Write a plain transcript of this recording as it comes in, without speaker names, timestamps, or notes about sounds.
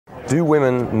Do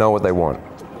women know what they want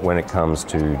when it comes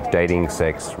to dating,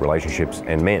 sex, relationships,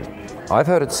 and men? I've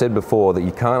heard it said before that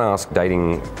you can't ask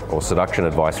dating or seduction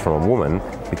advice from a woman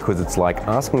because it's like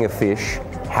asking a fish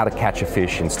how to catch a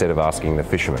fish instead of asking the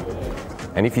fisherman.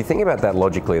 And if you think about that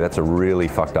logically, that's a really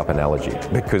fucked up analogy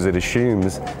because it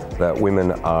assumes that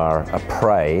women are a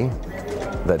prey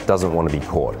that doesn't want to be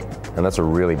caught. And that's a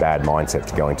really bad mindset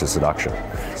to go into seduction.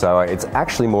 So it's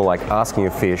actually more like asking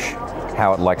a fish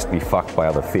how it likes to be fucked by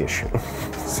other fish.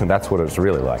 So that's what it's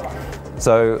really like.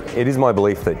 So it is my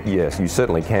belief that yes, you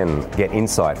certainly can get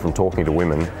insight from talking to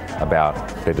women about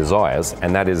their desires,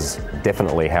 and that is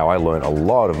definitely how I learned a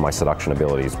lot of my seduction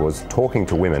abilities, was talking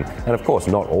to women. And of course,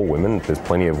 not all women. There's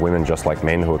plenty of women just like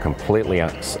men who are completely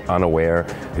unaware,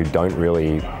 who don't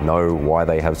really know why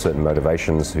they have certain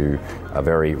motivations, who are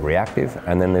very reactive.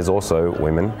 And then there's also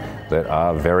women that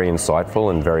are very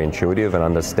insightful and very intuitive and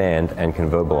understand and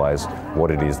can verbalize what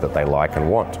it is that they like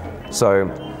and want. So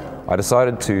I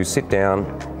decided to sit down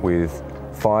with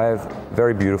 5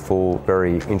 very beautiful,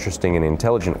 very interesting and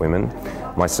intelligent women,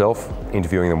 myself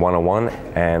interviewing them one-on-one,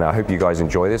 and I hope you guys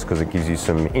enjoy this because it gives you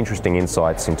some interesting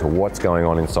insights into what's going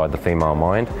on inside the female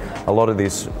mind. A lot of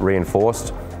this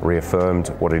reaffirmed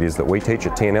what it is that we teach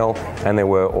at TNL, and there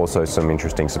were also some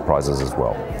interesting surprises as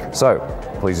well. So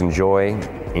please enjoy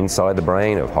Inside the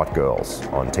Brain of Hot Girls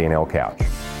on TNL Couch.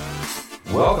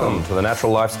 Welcome to the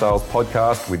Natural Lifestyles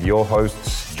Podcast with your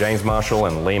hosts, James Marshall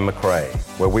and Liam McRae,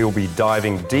 where we will be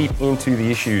diving deep into the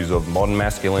issues of modern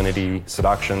masculinity,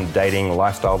 seduction, dating,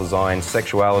 lifestyle design,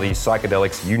 sexuality,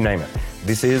 psychedelics, you name it.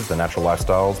 This is the Natural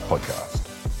Lifestyles Podcast.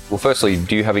 Well, firstly,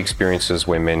 do you have experiences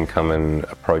where men come and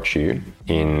approach you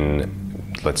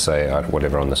in, let's say,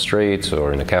 whatever, on the streets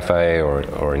or in a cafe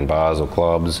or in bars or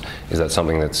clubs? Is that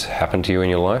something that's happened to you in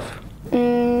your life?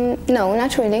 No,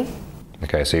 not really.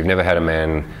 Okay, so you've never had a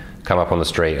man come up on the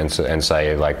street and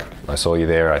say, like, I saw you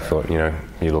there, I thought,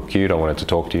 you look cute, I wanted to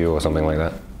talk to you, or something like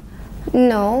that?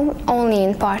 No, only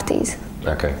in parties.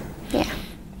 Okay. Yeah.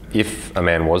 If a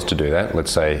man was to do that,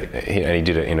 let's say, and he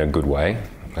did it in a good way,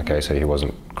 okay, so he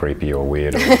wasn't creepy or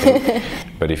weird or anything,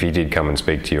 but if he did come and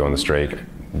speak to you on the street,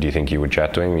 do you think you would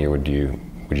chat to him? Would you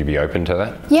be open to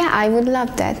that? Yeah, I would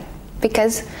love that,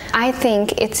 because I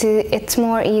think it's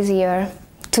more easier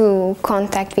to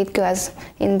contact with girls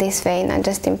in this way, not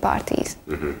just in parties.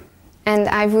 Mm-hmm. And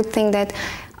I would think that,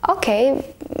 okay,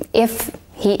 if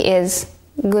he is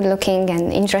good looking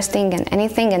and interesting and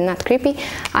anything and not creepy,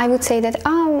 I would say that,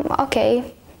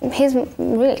 okay, he's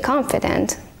really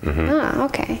confident. Mm-hmm.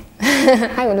 Okay.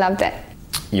 I would love that.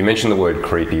 You mentioned the word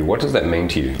creepy. What does that mean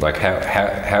to you? Like,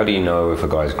 how do you know if a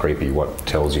guy's creepy? What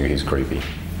tells you he's creepy,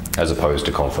 as opposed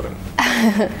to confident?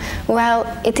 Well,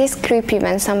 it is creepy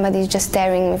when somebody's just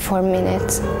staring me for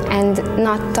minutes and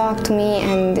not talk to me,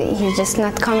 and he's just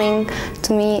not coming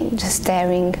to me, just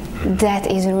staring. That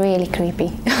is really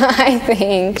creepy, I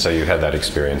think. So you've had that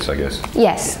experience, I guess?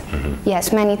 Yes. Mm-hmm.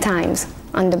 Yes, many times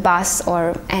on the bus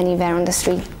or anywhere on the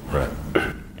street. Right.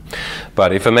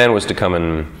 But if a man was to come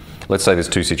and, let's say there's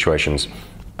 2 situations.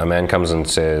 A man comes and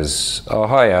says, oh,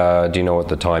 hi, do you know what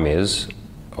the time is?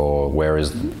 Or where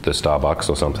is the Starbucks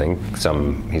or something?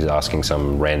 He's asking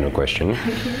some random question.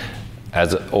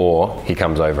 Or he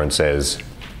comes over and says,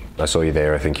 I saw you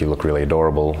there, I think you look really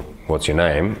adorable. What's your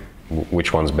name?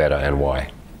 Which one's better and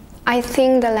why? I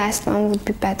think the last one would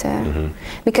be better. Mm-hmm.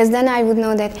 Because then I would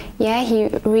know that, yeah, he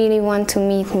really wants to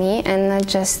meet me and not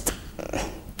just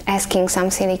asking some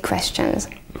silly questions.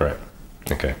 Right,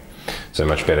 okay. So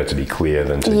much better to be clear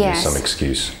than to use some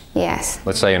excuse. Yes.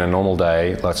 Let's say in a normal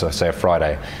day, let's say a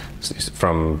Friday,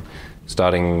 from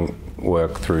starting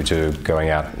work through to going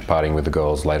out partying with the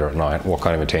girls later at night, what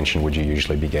kind of attention would you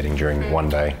usually be getting during one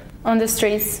day? On the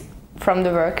streets, from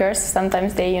the workers,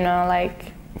 sometimes they,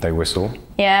 They whistle?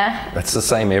 Yeah. That's the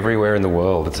same everywhere in the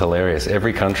world. It's hilarious.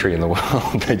 Every country in the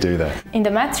world, they do that. In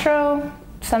the metro,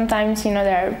 sometimes,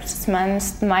 there are just men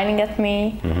smiling at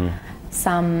me. Mm-hmm.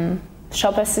 Some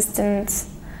shop assistants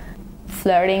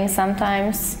flirting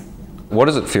sometimes. What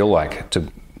does it feel like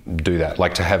to do that?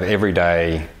 Like to have every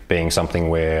day being something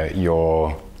where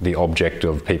you're the object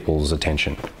of people's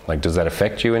attention? Like, does that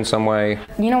affect you in some way?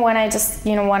 When I just,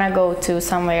 want to go to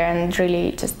somewhere and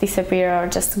really just disappear, or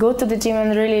just go to the gym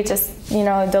and really just,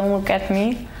 don't look at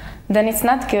me, then it's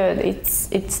not good.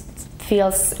 It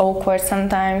feels awkward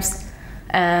sometimes.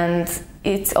 And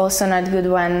it's also not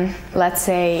good when, let's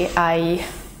say,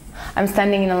 I'm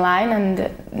standing in a line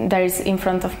and there is in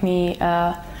front of me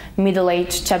a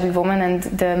middle-aged chubby woman, and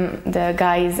the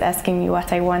guy is asking me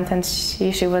what I want, and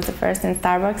she was the first in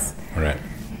Starbucks. Right.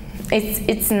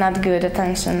 It's not good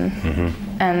attention.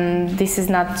 Mm-hmm. and this is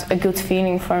not a good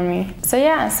feeling for me. So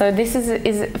yeah, so this is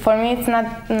for me, it's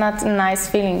not a nice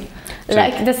feeling.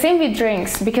 Like the same with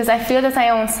drinks, because I feel that I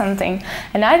own something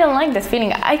and I don't like that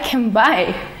feeling. I can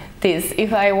buy this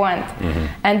if I want,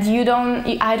 and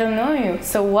I don't know you,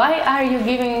 so why are you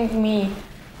giving me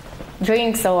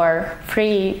drinks or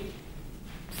free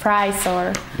fries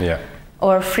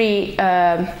or free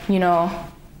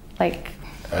like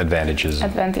advantages,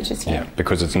 yeah,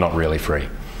 because it's not really free,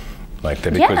 like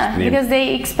because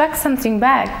they expect something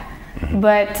back.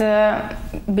 But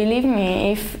believe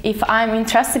me, if I'm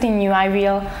interested in you, I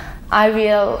will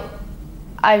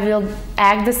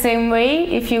act the same way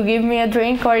if you give me a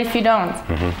drink or if you don't.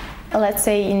 Let's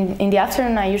say in the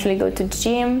afternoon I usually go to the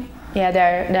gym. Yeah,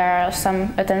 there are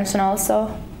some attention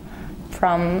also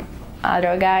from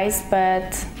other guys,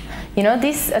 but you know,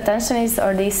 this attention is,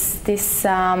 or this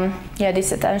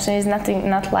attention is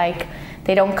not like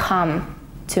they don't come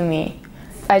to me.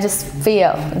 I just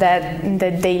feel that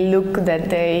they look, that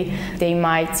they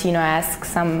might, you know, ask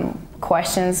some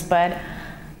questions, but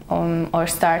or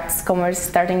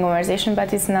starting conversation,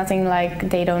 but it's nothing like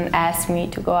they don't ask me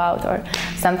to go out. Or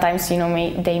sometimes, you know,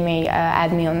 they may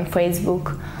add me on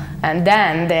Facebook, and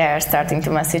then they're starting to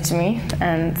message me,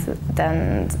 and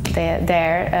then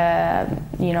they're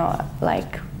you know,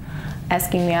 like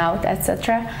asking me out,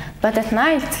 etc. But at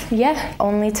night, yeah,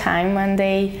 only time when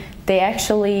they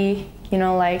actually, you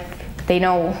know, like they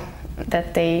know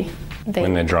that they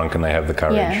when they're drunk and they have the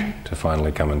courage to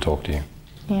finally come and talk to you.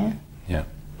 Yeah.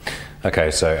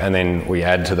 Okay, so, and then we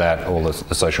add to that all the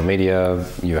social media,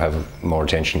 you have more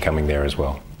attention coming there as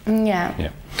well.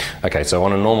 Yeah. Okay, so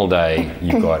on a normal day,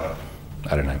 you've got,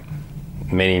 I don't know,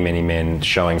 many men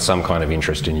showing some kind of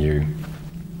interest in you,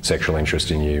 sexual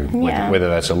interest in you, like whether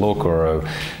that's a look or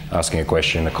asking a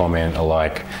question, a comment, a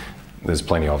like, there's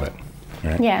plenty of it.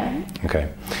 Right? Yeah. Okay.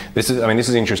 This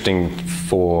is interesting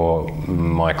for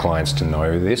my clients to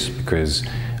know this, because,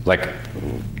 like,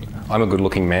 I'm a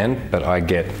good-looking man, but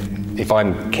if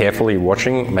I'm carefully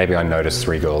watching, maybe I notice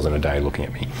 3 girls in a day looking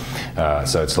at me.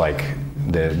 So it's like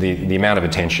the amount of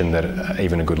attention that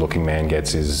even a good-looking man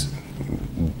gets is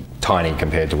tiny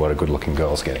compared to what a good-looking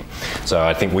girl's getting. So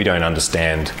I think we don't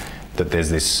understand that there's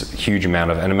this huge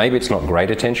amount of, and maybe it's not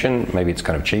great attention, maybe it's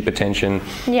kind of cheap attention.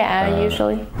 Yeah,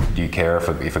 usually. Do you care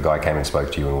if a guy came and spoke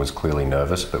to you and was clearly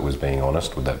nervous but was being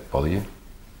honest? Would that bother you?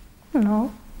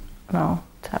 No,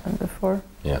 it's happened before.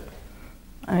 Yeah.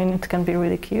 I mean, it can be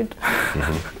really cute.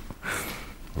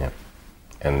 Yeah.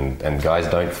 And guys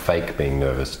don't fake being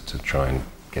nervous to try and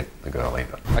get the girl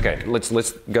either. Okay,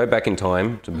 let's go back in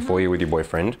time to before you were with your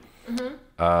boyfriend.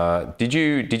 Did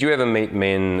you ever meet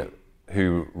men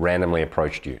who randomly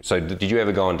approached you? So did you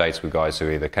ever go on dates with guys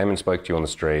who either came and spoke to you on the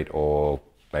street or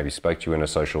maybe spoke to you in a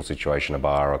social situation, a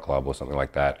bar or a club or something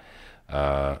like that?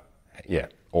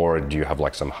 Or do you have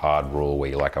like some hard rule where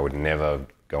you're like, I would never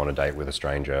go on a date with a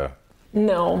stranger?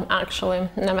 No, actually,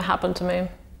 never happened to me.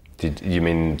 Did you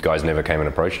mean guys never came and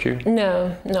approached you?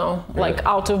 No. Really? Like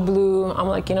out of blue, I'm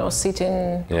like, you know,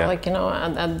 sitting like, you know,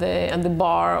 at the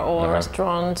bar or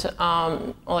restaurant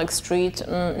or like street.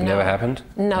 Never happened?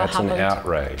 Never happened. That's an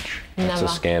outrage. That's a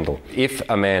scandal. If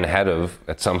a man had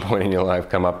at some point in your life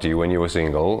come up to you when you were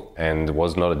single and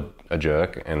was not a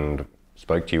jerk and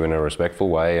spoke to you in a respectful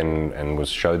way and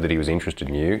showed that he was interested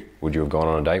in you, would you have gone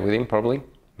on a date with him? Probably,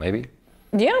 maybe.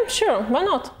 Yeah, sure. Why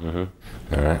not?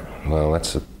 Mm-hmm. All right. Well,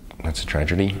 that's a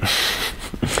tragedy.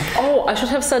 Oh, I should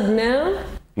have said no?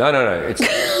 No. It's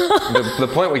the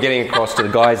point we're getting across to the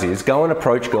guys is go and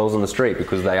approach girls on the street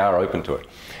because they are open to it.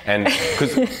 And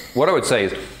because what I would say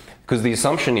is, because the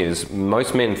assumption is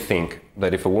most men think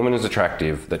that if a woman is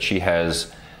attractive, that she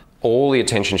has all the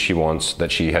attention she wants,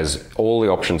 that she has all the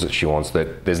options that she wants,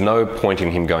 that there's no point in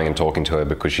him going and talking to her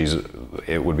because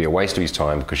it would be a waste of his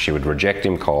time because she would reject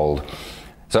him cold.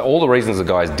 So all the reasons the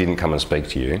guys didn't come and speak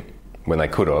to you when they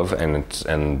could have, and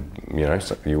you know,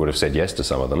 so you would have said yes to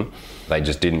some of them, they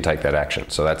just didn't take that action.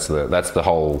 So that's the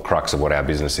whole crux of what our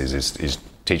business is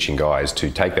teaching guys to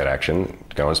take that action,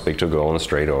 go and speak to a girl on the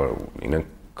street or in a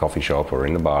coffee shop or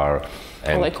in the bar.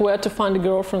 And or like where to find a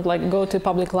girlfriend, like go to a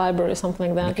public library or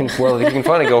something like that. You can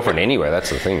find a girlfriend anywhere, that's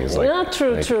the thing. Is like, yeah,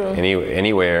 true.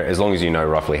 Anywhere, as long as you know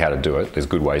roughly how to do it. There's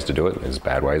good ways to do it, there's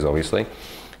bad ways obviously.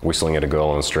 Whistling at a girl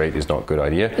on the street is not a good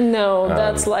idea. No,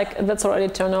 that's already a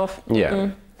turn off. Yeah.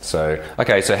 Mm-hmm. So,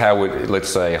 okay, so let's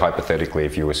say hypothetically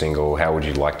if you were single, how would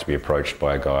you like to be approached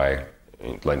by a guy,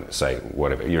 let's say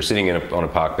whatever, you're sitting on a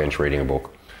park bench reading a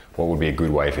book, what would be a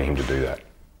good way for him to do that?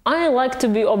 I would like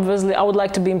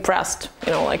to be impressed,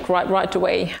 you know, like right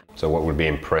away. So what would be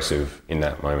impressive in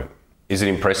that moment? Is it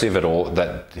impressive at all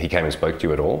that he came and spoke to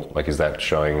you at all? Like, is that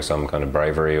showing some kind of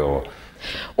bravery or?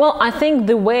 Well, I think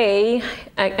the way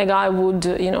a guy would,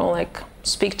 like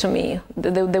speak to me,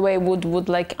 the way would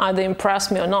like either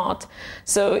impress me or not.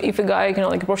 So if a guy,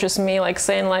 like approaches me like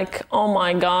saying like, oh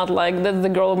my God, like that's the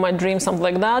girl of my dreams, something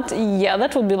like that, yeah,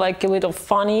 that would be like a little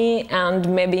funny and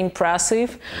maybe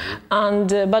impressive. And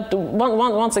but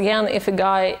once again, if a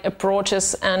guy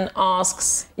approaches and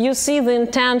asks, you see the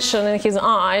intention in his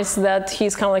eyes that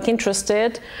he's kind of like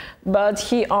interested, but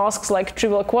he asks like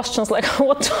trivial questions like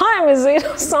what time is it,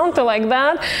 something like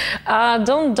that,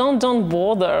 don't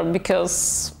bother,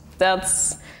 because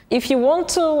that's, if you want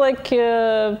to like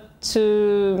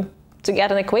to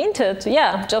get acquainted,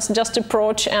 yeah, just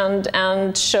approach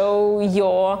and show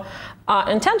your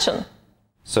intention.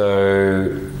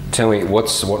 So tell me,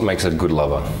 what makes a good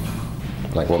lover?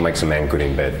 Like, what makes a man good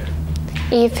in bed?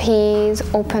 If he's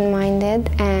open-minded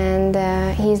and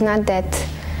he's not that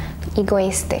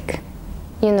egoistic,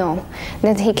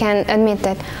 that he can admit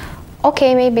that,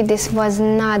 okay, maybe this was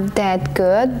not that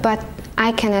good, but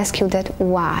I can ask you that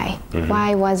why? Mm-hmm.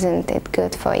 Why wasn't it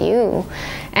good for you?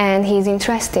 And he's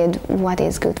interested what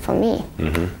is good for me.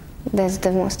 Mm-hmm. That's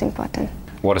the most important.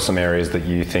 What are some areas that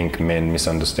you think men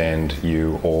misunderstand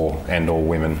you or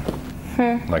women?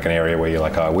 Like an area where you're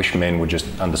like, I wish men would just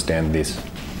understand this.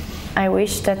 I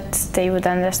wish that they would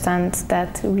understand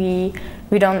that we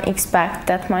don't expect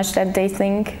that much that they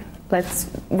think. That's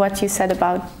what you said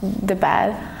about the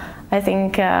bed. I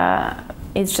think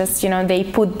it's just, they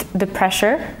put the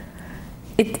pressure.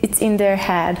 It's in their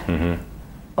head. Mm-hmm.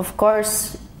 Of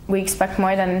course, we expect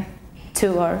more than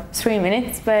 2 or 3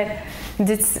 minutes, but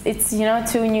it's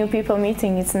 2 new people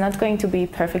meeting. It's not going to be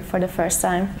perfect for the first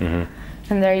time.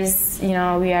 Mm-hmm. And there is,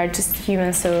 we are just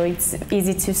humans, so it's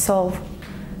easy to solve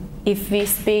if we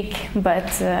speak,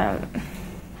 but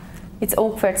it's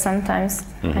awkward sometimes.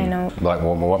 Mm-hmm. I know. Like,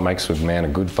 what makes a man a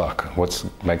good fuck? What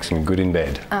makes him good in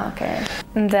bed? Okay.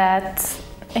 That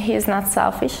he is not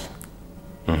selfish.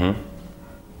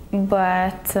 Mm-hmm.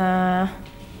 But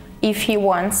if he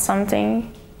wants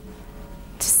something,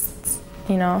 just,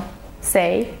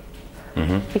 say.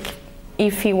 Mm-hmm.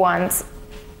 If he wants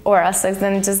oral sex,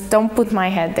 then just don't put my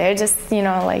head there. Just,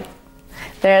 like,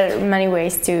 there are many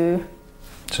ways to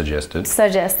suggest it.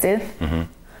 Mm-hmm.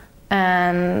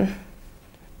 And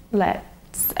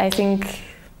I think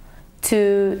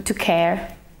to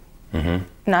care, mm-hmm.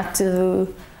 not to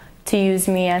use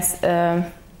me as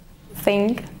a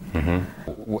thing.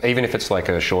 Mm-hmm. Even if it's like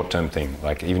a short-term thing,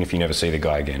 like even if you never see the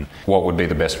guy again, what would be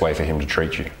the best way for him to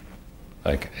treat you?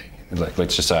 Like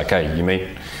let's just say, okay, you meet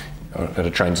at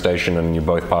a train station and you're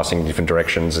both passing in different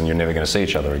directions and you're never going to see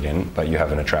each other again, but you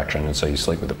have an attraction and so you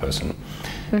sleep with the person.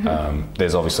 Mm-hmm.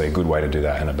 There's obviously a good way to do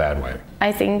that and a bad way.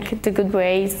 I think the good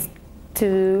way is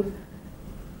to,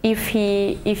 if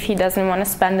he doesn't want to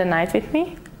spend the night with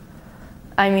me,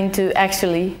 to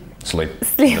actually sleep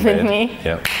with me,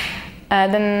 yeah.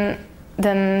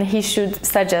 Then he should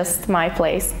suggest my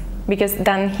place, because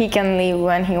then he can leave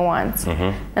when he wants.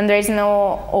 Mm-hmm. And there is no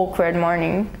awkward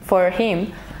morning for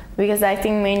him, because I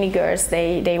think mainly girls,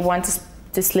 they want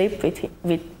to sleep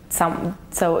with some.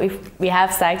 So if we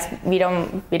have sex, we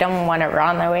don't want to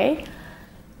run away,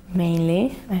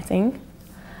 mainly, I think.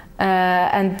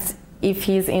 And if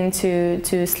he's into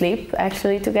to sleep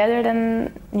actually together,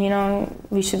 then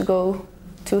we should go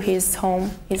to his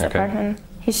home, his apartment.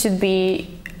 He should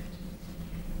be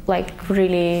like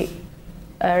really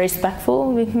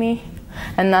respectful with me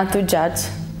and not to judge,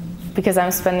 because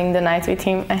I'm spending the night with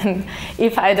him, and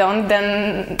if I don't,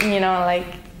 then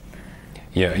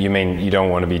Yeah, you mean you don't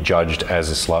want to be judged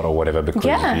as a slut or whatever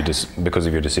because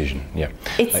of your decision? Yeah.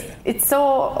 It's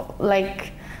so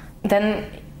like, then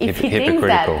if he thinks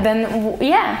that, then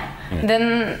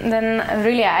then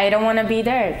really I don't want to be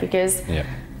there, because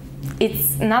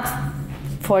it's not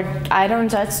for, I don't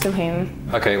judge to him.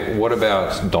 Okay, what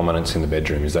about dominance in the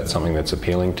bedroom? Is that something that's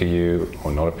appealing to you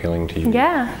or not appealing to you?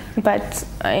 Yeah, but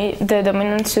the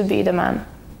dominant should be the man.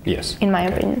 Yes. In my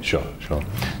opinion. Sure.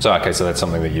 So that's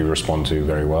something that you respond to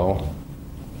very well?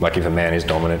 Like if a man is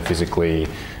dominant physically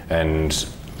and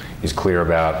is clear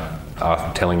about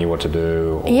telling you what to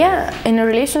do? Yeah, in a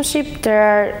relationship there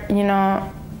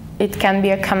are, it can be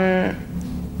a common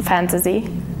fantasy,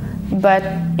 but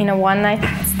in a one-night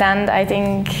stand I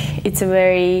think it's a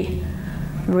very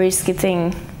risky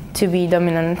thing to be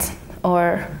dominant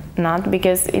or not,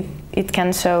 because it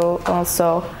can show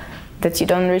also that you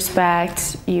don't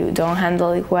respect, you don't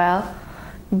handle it well,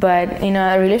 But in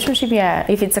a relationship, yeah,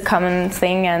 if it's a common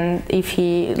thing and if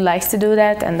he likes to do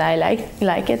that and I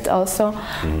like it also,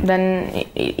 then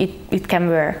it can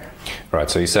work. Right,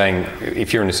 so you're saying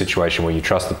if you're in a situation where you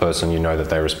trust the person, you know that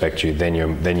they respect you, then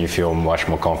you feel much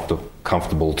more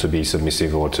comfortable to be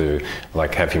submissive or to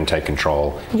like have him take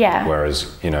control. Yeah.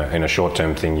 Whereas, you know, in a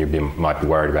short-term thing, might be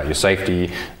worried about your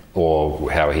safety or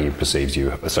how he perceives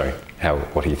you. Sorry,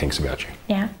 what he thinks about you.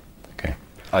 Yeah. Okay.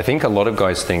 I think a lot of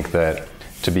guys think that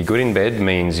to be good in bed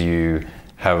means you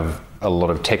have a lot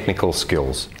of technical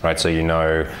skills, right? So you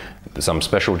know some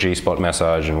special G-spot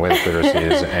massage and where the clitoris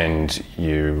is, and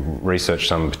you research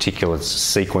some particular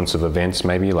sequence of events,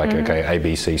 maybe like okay,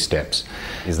 ABC steps.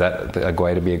 Is that a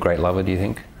way to be a great lover, do you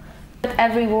think?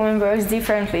 Every woman works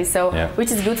differently, so Yeah.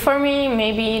 which is good for me,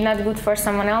 maybe not good for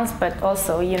someone else, but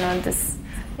also, you know,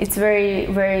 it's very,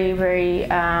 very, very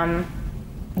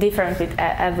different with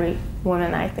every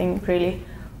woman, I think, really.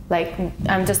 Like,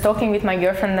 I'm just talking with my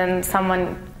girlfriend and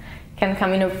someone can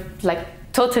come in a like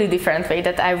totally different way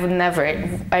that I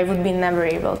would be never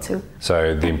able to.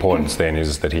 So the importance then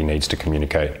is that he needs to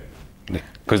communicate.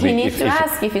 He needs to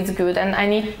ask if it's good, and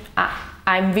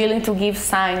I'm willing to give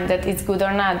sign that it's good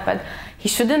or not, but he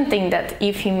shouldn't think that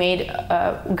if he made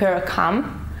a girl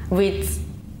come with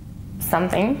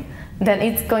something, then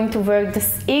it's going to work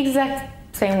this exact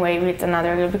same way with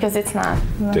another girl, because it's not.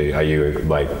 Are you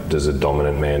like, does a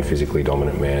dominant man, physically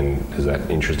dominant man, is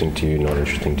that interesting to you, not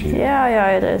interesting to you?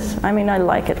 Yeah, it is. I mean, I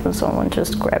like it when someone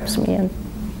just grabs me and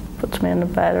puts me in the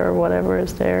bed or whatever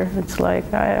is there. It's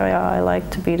like, I like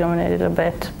to be dominated a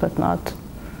bit, but not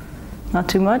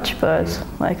too much, but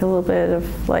like a little bit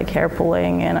of like hair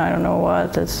pulling and I don't know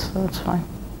what, that's fine.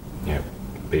 Yeah,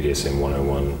 BDSM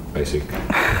 101, basic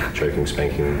choking,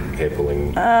 spanking, hair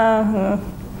pulling.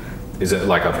 Is it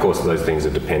like, of course, those things are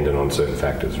dependent on certain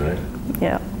factors, right?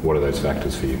 Yeah. What are those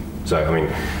factors for you? So, I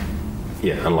mean,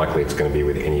 yeah, unlikely it's going to be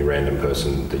with any random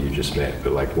person that you just met,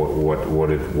 but like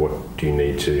what do you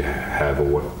need to have, or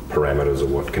what parameters or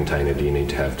what container do you need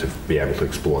to have to be able to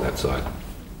explore that side?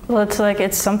 Well,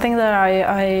 it's something that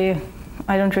I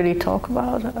don't really talk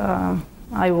about.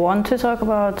 I want to talk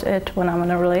about it when I'm in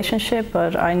a relationship,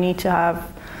 but I need to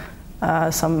have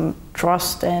some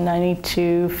trust and I need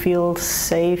to feel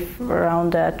safe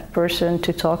around that person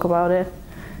to talk about it.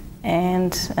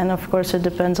 And of course it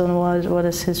depends on what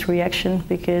is his reaction,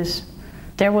 because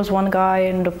there was one guy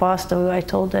in the past who I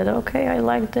told that, okay, I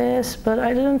like this, but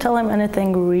I didn't tell him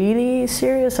anything really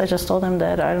serious. I just told him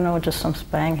that, I don't know, just some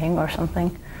spanking or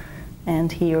something.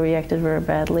 And he reacted very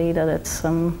badly, that it's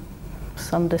some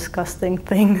disgusting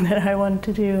thing that I want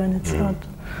to do, and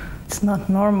it's not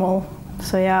normal.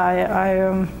 So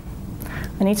yeah,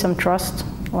 I need some trust.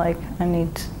 Like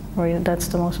that's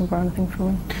the most important thing for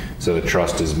me. So the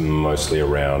trust is mostly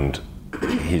around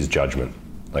his judgment.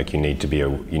 Like you need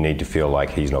to feel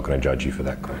like he's not going to judge you for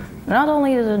that kind of thing. Not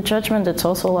only the judgment, it's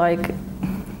also like,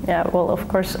 yeah, well, of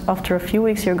course, after a few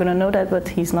weeks you're going to know that, but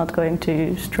he's not going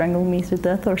to strangle me to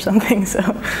death or something. So,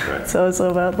 right. So it's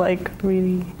about like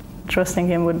really trusting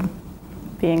him with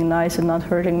being nice and not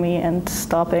hurting me and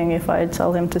stopping if I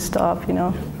tell him to stop, you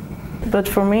know. But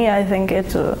for me, I think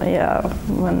it's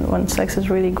when sex is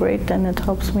really great, then it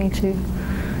helps me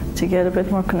to get a bit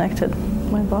more connected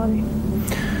with my body.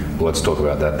 Well, let's talk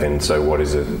about that then. So what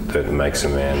is it that makes a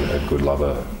man a good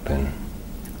lover then?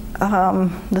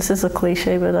 This is a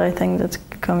cliche, but I think that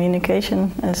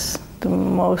communication is the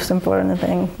most important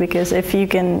thing, because if you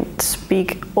can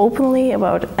speak openly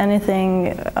about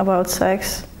anything about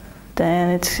sex,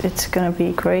 then it's gonna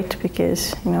be great,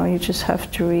 because you know you just have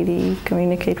to really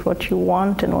communicate what you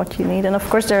want and what you need. And of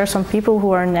course there are some people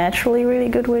who are naturally really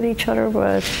good with each other,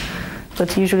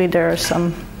 but usually there are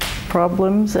some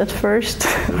problems at first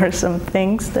or some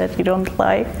things that you don't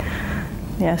like.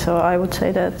 Yeah, so I would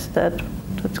say that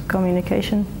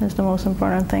communication is the most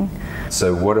important thing.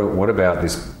 So what about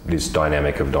this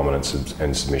dynamic of dominance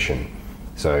and submission?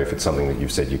 So if it's something that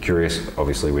you've said you're curious,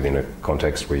 obviously within a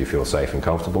context where you feel safe and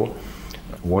comfortable,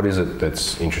 what is it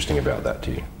that's interesting about that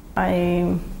to you?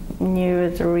 I knew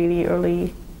it really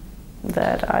early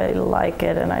that I like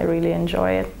it and I really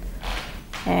enjoy it.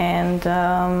 And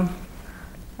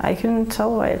I couldn't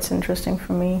tell why it's interesting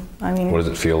for me. I mean, what does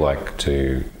it feel like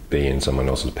to be in someone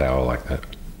else's power like that?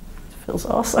 It feels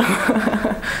awesome.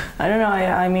 I don't know.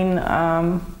 I mean, I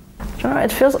don't know.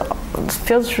 It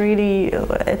feels really.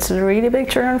 It's a really big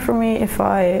turn for me if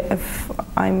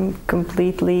I'm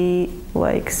completely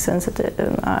like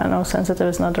sensitive. I know sensitive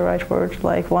is not the right word.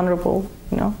 Like vulnerable,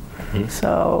 you know. Mm-hmm.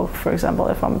 So, for example,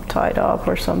 if I'm tied up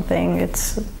or something,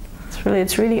 it's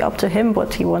really up to him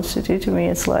what he wants to do to me.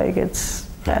 It's like it's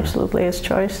absolutely his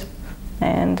choice.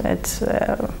 and it's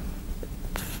an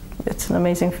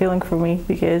amazing feeling for me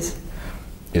because.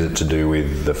 Is it to do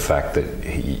with the fact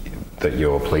that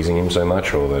you're pleasing him so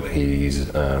much, or that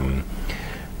he's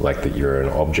like that you're an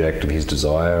object of his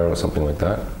desire, or something like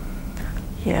that?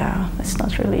 Yeah, it's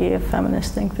not really a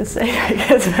feminist thing to say, I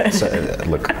guess. So,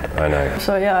 look, I know.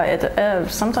 So yeah,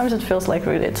 sometimes it feels like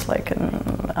really it's like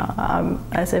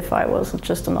as if I was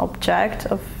just an object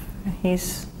of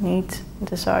his needs,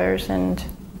 desires, and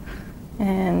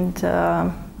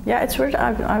yeah, it's weird.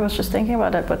 I was just thinking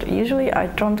about that, but usually I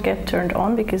don't get turned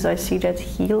on because I see that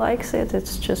he likes it.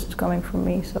 It's just coming from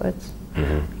me, so it's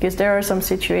because there are some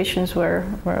situations where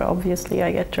obviously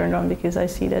I get turned on because I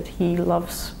see that he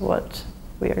loves what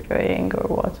we are doing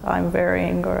or what I'm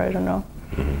wearing, or I don't know.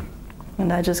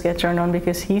 And I just get turned on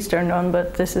because he's turned on,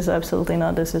 but this is absolutely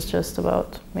not. This is just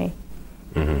about me.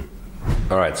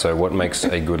 All right, so what makes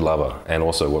a good lover, and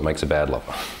also what makes a bad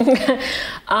lover?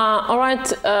 All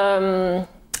right.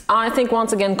 I think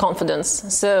once again confidence.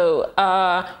 So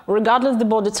regardless the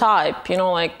body type, you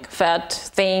know, like fat,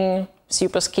 thin,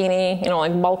 super skinny, you know,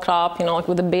 like bulk up, you know, like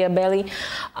with a bare belly,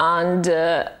 and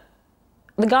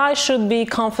the guy should be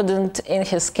confident in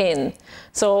his skin.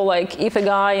 So like if a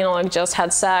guy, you know, like just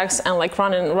had sex and like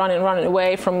running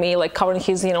away from me, like covering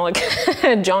his, you know, like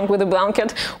junk with a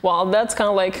blanket, well, that's kind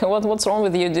of like, what's wrong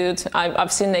with you, dude?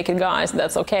 I've seen naked guys.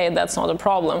 That's okay. That's not a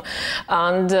problem.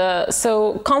 And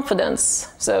so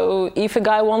confidence. So if a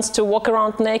guy wants to walk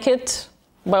around naked,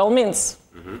 by all means,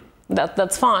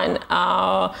 that's fine.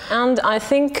 And I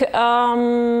think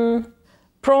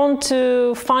prone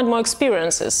to find more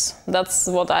experiences. That's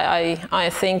what I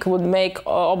think would make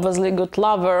obviously a good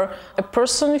lover. A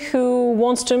person who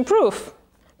wants to improve,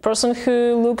 person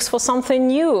who looks for something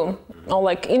new or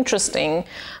like interesting,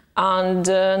 and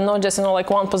not just, you know, like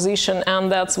one position,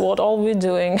 and that's what all we're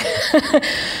doing.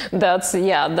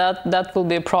 That will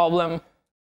be a problem.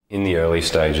 In the early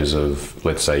stages of,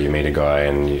 let's say you meet a guy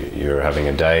and you're having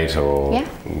a date, or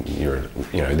you're,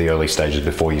 you know, the early stages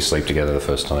before you sleep together the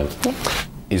first time.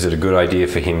 Is it a good idea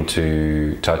for him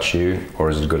to touch you, or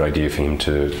is it a good idea for him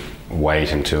to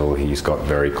wait until he's got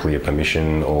very clear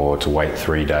permission, or to wait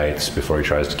 3 dates before he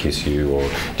tries to kiss you? Or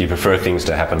do you prefer things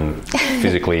to happen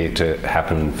physically to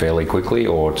happen fairly quickly,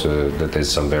 or that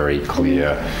there's some very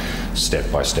clear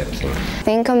step-by-step thing? I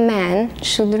think a man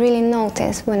should really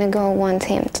notice when a girl wants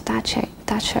him to touch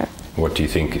her. What do you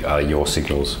think are your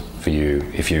signals for you?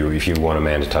 If you want a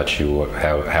man to touch you,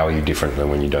 how are you different than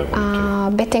when you don't want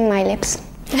him to? Biting my lips.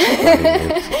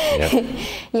 Yeah.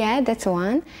 Yeah, that's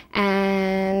one.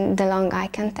 And the long eye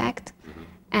contact.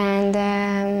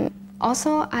 And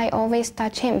also, I always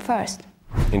touch him first.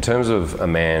 In terms of a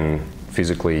man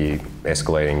physically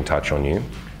escalating touch on you,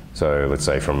 so let's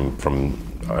say from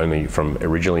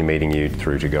originally meeting you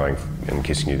through to going and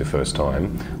kissing you the first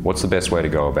time, what's the best way to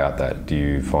go about that? Do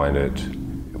you find it?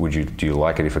 Do you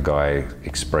like it if a guy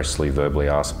expressly verbally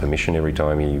asks permission every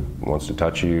time he wants to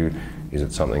touch you? Is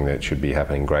it something that should be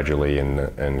happening gradually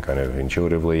and kind of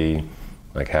intuitively?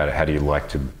 Like how do you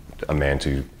like a man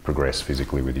to progress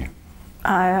physically with you?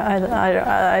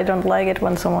 I don't like it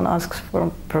when someone asks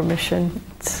for permission.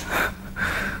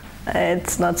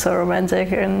 It's not so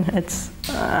romantic, and it's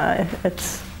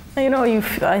you know,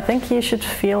 I think you should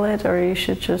feel it, or you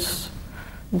should just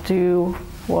do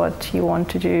what you want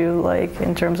to do. Like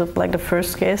in terms of like the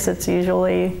first kiss, it's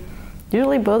usually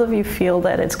both of you feel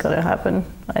that it's gonna happen,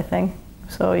 I think.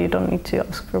 So you don't need to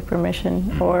ask for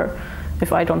permission, or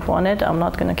if I don't want it, I'm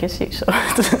not gonna kiss you. So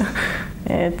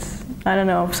it's I don't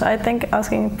know. So I think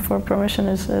asking for permission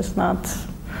is not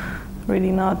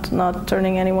really not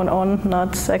turning anyone on,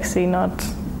 not sexy, not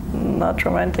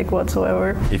romantic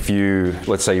whatsoever. If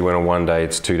let's say you went on 1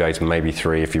 date, 2 dates, maybe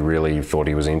 3, if you really thought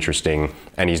he was interesting,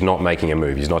 and he's not making a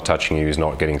move, he's not touching you, he's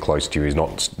not getting close to you, he's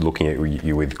not looking at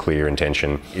you with clear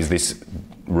intention, is this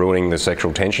ruining the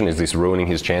sexual tension? Is this ruining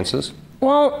his chances?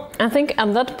 Well, I think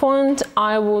at that point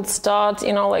I would start,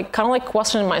 you know, like kind of like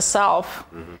questioning myself.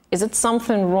 Is it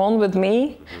something wrong with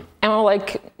me? Am I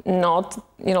like not,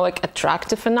 you know, like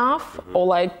attractive enough, or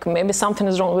like maybe something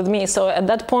is wrong with me? So at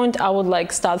that point I would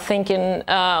like start thinking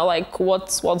like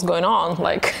what's going on?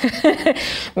 Like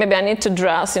maybe I need to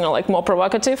dress, you know, like more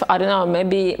provocative. I don't know.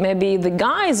 Maybe the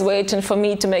guy is waiting for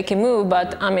me to make a move,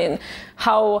 but I mean,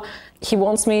 how he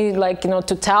wants me, like, you know,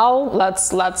 to tell,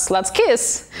 let's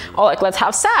kiss, or like let's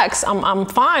have sex. I'm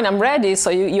fine, I'm ready.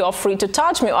 So you are free to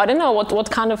touch me. I don't know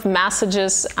what kind of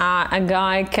messages a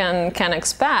guy can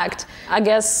expect. I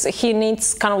guess he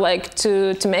needs kind of like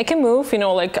to make a move. You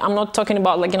know, like I'm not talking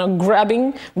about like, you know,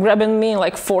 grabbing me,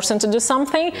 like forcing to do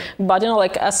something, but you know,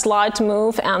 like a slight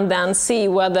move, and then see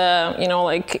whether, you know,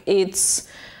 like it's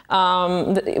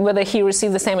whether he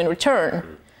received the same in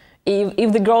return.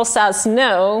 If the girl says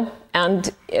no,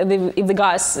 and if the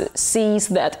guy sees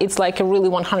that it's like a really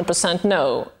 100%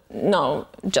 no,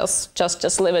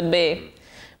 just leave it be.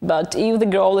 But if the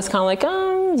girl is kind of like,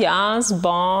 yes,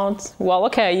 but well,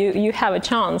 okay, you have a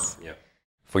chance. Yeah.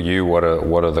 For you, what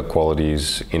are the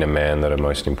qualities in a man that are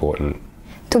most important?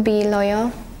 To be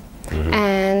loyal,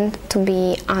 and to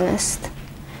be honest,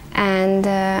 and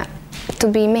to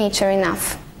be mature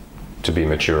enough. To be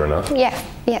mature enough? Yeah,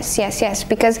 yes,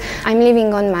 because I'm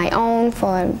living on my own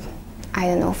for,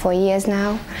 4 years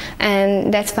now,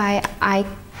 and that's why I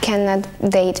cannot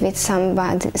date with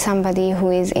somebody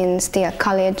who is in still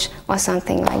college or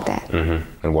something like that.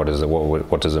 And what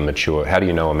does a mature, how do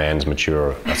you know a man's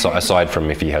mature, aside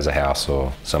from if he has a house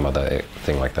or some other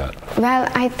thing like that? Well,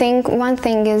 I think one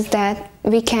thing is that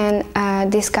we can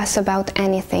discuss about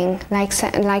anything,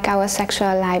 like our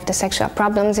sexual life, the sexual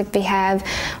problems if we have,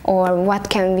 or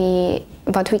what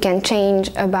we can change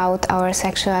about our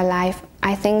sexual life.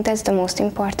 I think that's the most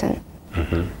important.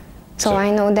 So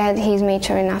I know that he's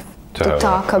mature enough to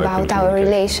talk about our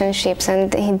relationships,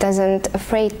 and he doesn't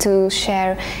afraid to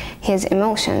share his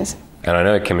emotions. And I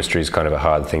know chemistry is kind of a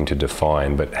hard thing to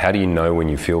define, but how do you know when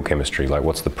you feel chemistry? Like,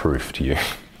 what's the proof to you?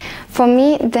 For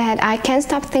me, that I can't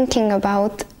stop thinking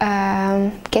about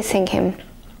kissing him.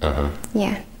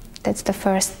 Yeah, that's the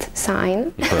first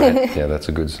sign. Right. Yeah, that's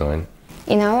a good sign.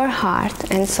 In our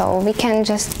heart and soul, we can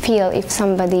just feel if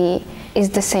somebody is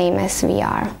the same as we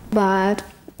are. But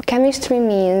chemistry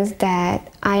means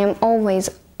that I am always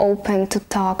open to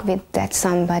talk with that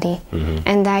somebody,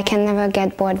 and I can never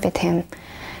get bored with him,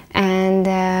 and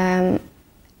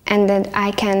that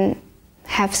I can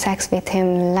have sex with him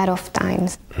a lot of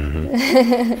times.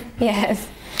 Yes.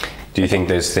 Do you think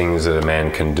there's things that a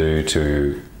man can do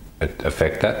to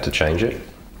affect that, to change it?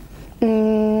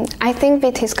 I think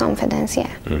with his confidence, yeah.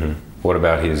 What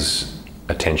about his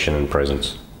attention and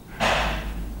presence?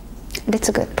 That's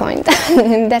a good point.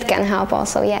 That can help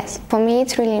also, yes. For me,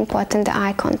 it's really important, the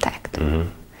eye contact.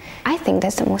 I think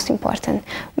that's the most important.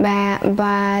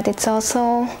 But it's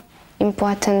also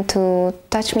important to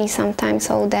touch me sometimes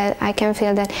so that I can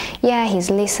feel that, yeah,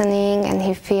 he's listening and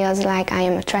he feels like I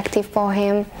am attractive for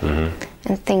him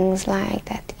and things like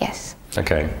that, yes.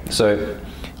 Okay, so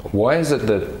why is it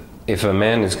that if a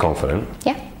man is confident,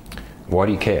 why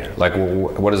do you care? Like,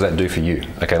 what does that do for you?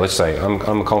 Okay, let's say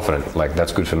I'm confident, like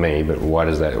that's good for me, but why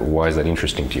is that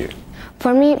interesting to you?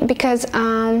 For me, because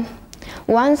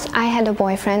once I had a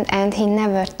boyfriend and he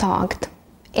never talked.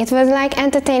 It was like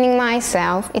entertaining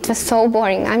myself. It was so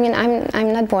boring. I mean,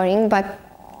 I'm not boring, but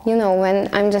you know, when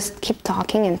I'm just keep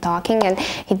talking and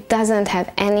he doesn't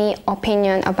have any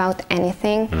opinion about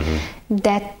anything,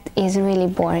 that is really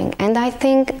boring. And I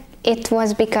think it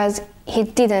was because he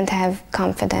didn't have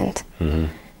confidence.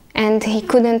 And he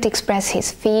couldn't express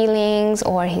his feelings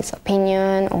or his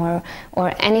opinion or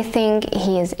anything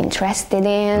he is interested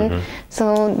in.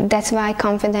 So that's why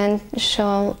confidence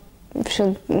should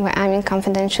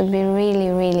be really,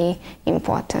 really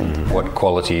important. What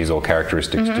qualities or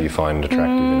characteristics do you find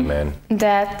attractive in a man?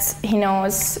 That he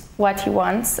knows what he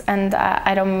wants, and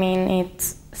I don't mean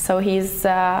it. So he's,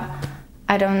 I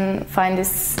don't find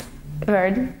this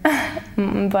word,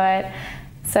 but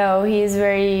so he's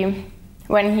very.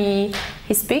 When he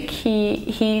speaks,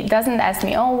 he doesn't ask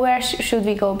me, oh, where should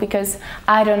we go, because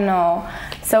I don't know.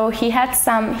 So he has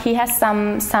some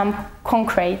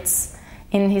concretes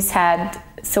in his head.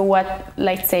 So what,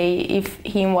 like say, if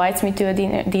he invites me to a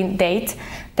date,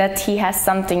 that he has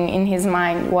something in his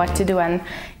mind what to do, and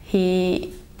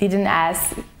he doesn't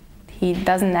ask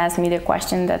me the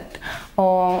question that,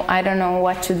 oh, I don't know,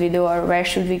 what should we do or where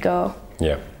should we go.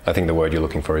 Yeah, I think the word you're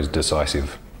looking for is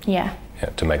decisive. Yeah,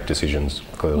 to make decisions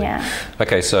clearly. Yeah.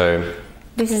 Okay, so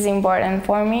this is important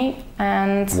for me,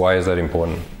 and why is that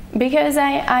important? Because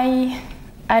I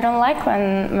don't like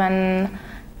when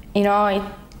you know,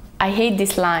 I hate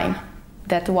this line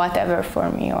that whatever for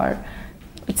me or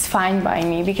it's fine by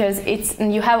me, because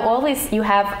you have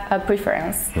a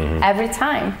preference every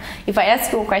time. If I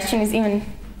ask you a question, is even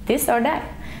this or that.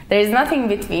 There is nothing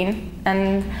between,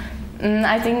 and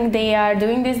I think they are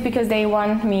doing this because they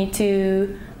want me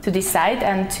to decide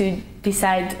and to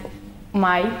decide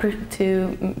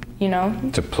to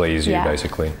please you,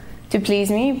 basically. To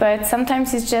please me, but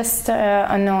sometimes it's just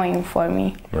annoying for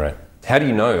me. Right. How do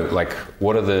you know, like,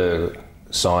 what are the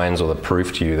signs or the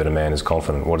proof to you that a man is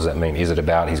confident? What does that mean? Is it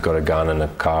about he's got a gun and a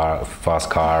fast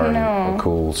car and a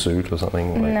cool suit or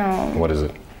something? Like, no. What is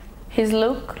it? His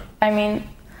look, I mean,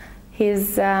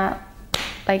 his,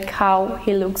 like how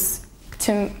he looks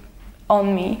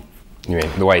on me You mean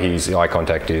the way his eye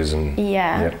contact is, and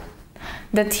yeah,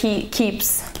 that he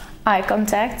keeps eye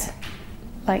contact,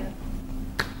 like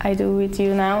I do with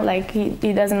you now. Like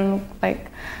he doesn't like.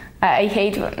 I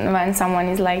hate when someone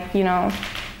is like, you know,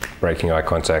 breaking eye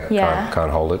contact.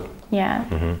 Can't hold it. Yeah,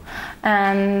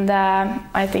 and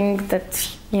I think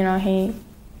that, you know, he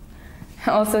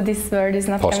also, this word is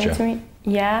not posture. coming to me.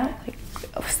 Yeah, like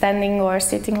standing or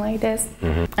sitting like this,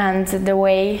 and the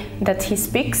way that he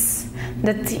speaks,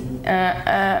 that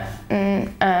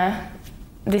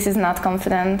this is not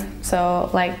confident.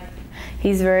 So like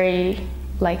he's very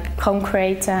like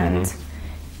concrete, and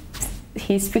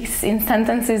he speaks in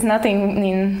sentences, nothing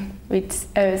in with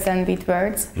O's and with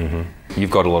words.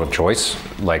 You've got a lot of choice,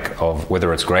 like of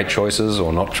whether it's great choices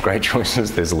or not great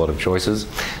choices. There's a lot of choices.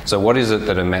 So what is it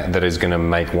that is going to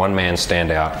make one man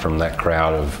stand out from that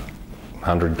crowd of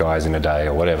 100 guys in a day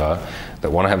or whatever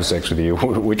that want to have sex with you?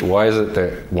 Why is it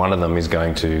that one of them is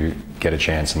going to get a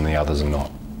chance and the others are not?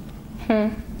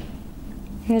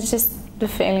 It's just the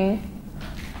feeling,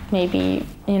 maybe,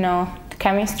 you know, the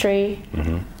chemistry,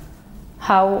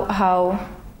 how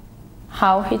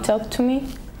he talked to me.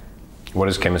 What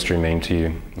does chemistry mean to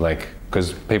you? Like,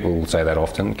 because people say that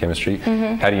often, chemistry.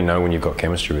 How do you know when you've got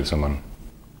chemistry with someone?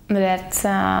 That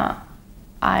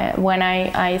when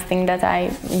I think that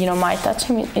I, you know, might touch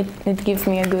him, it gives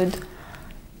me a good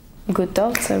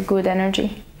thoughts, a good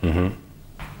energy.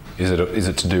 Is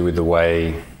it to do with the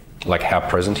way, like how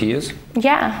present he is?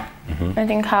 Yeah, I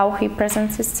think how he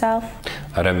presents himself.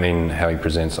 I don't mean how he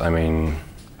presents, I mean...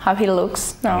 How he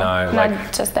looks? No, like,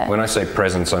 not just that. When I say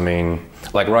presence, I mean,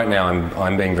 like right now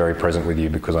I'm being very present with you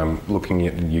because I'm looking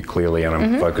at you clearly and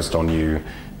I'm focused on you,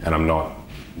 and I'm not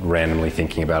randomly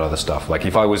thinking about other stuff. Like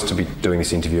if I was to be doing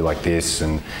this interview like this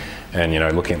and you know,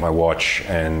 looking at my watch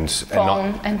and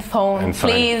phone.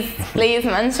 Please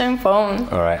mention phone.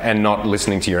 All right, and not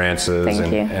listening to your answers.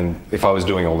 Thank you. And if I was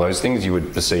doing all those things, you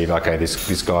would perceive, okay,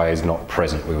 this guy is not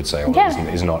present, we would say, or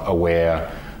is not aware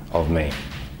of me.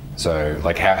 So,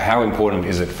 like, how important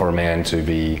is it for a man to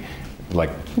be,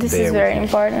 like, this there is very with you?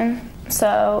 important.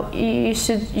 So you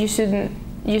should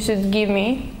give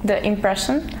me the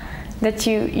impression that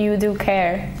you do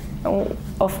care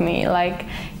of me. Like,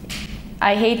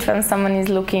 I hate when someone is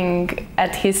looking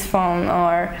at his phone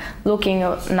or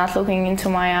not looking into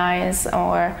my eyes,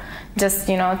 or just,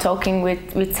 you know, talking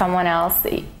with someone else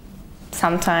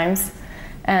sometimes.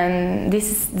 And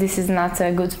this is not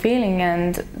a good feeling,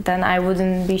 and then I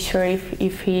wouldn't be sure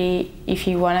if he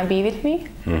wanna be with me.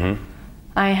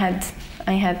 I had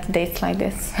dates like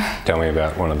this. Tell me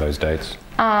about one of those dates.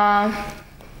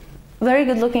 Very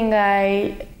good looking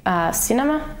guy,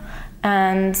 cinema,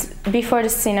 and before the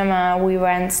cinema we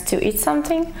went to eat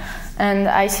something, and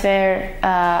I swear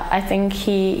I think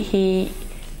he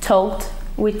talked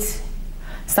with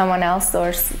someone else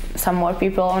or some more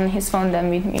people on his phone than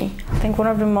with me. I think one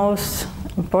of the most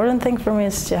important things for me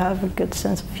is to have a good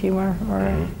sense of humor, or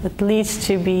at least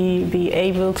to be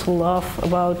able to laugh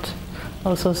about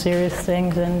also serious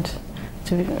things, and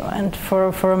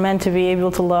for a man to be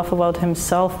able to laugh about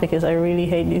himself, because I really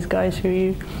hate these guys who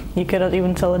you cannot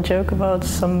even tell a joke about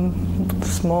some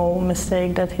small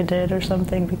mistake that he did or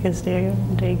something, because they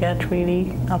get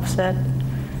really upset.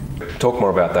 Talk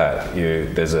more about that.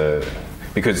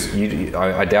 Because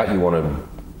I doubt you want to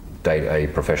date a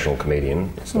professional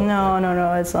comedian. No,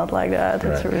 it's not like that.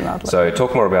 Right. It's really not like so that.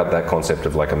 Talk more about that concept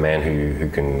of like a man who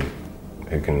can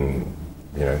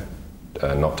you know,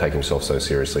 not take himself so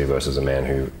seriously versus a man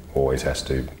who always has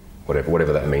to,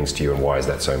 whatever that means to you, and why is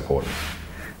that so important?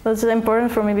 Well, it's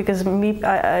important for me because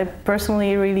I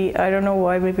personally really, I don't know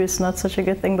why, maybe it's not such a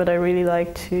good thing, but I really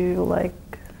like to, like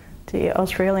the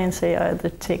Australians say, either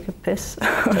take a piss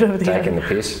out of the Taking the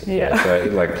piss? Yeah. So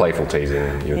like playful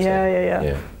teasing, you would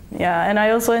say? Yeah, and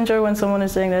I also enjoy when someone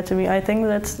is saying that to me. I think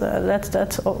that's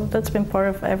been part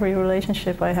of every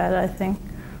relationship I had, I think.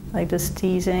 Like this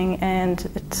teasing, and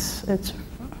it's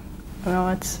you know,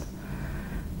 it's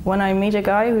when I meet a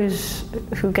guy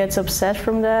who gets upset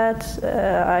from that,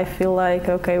 I feel like,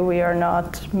 okay, we are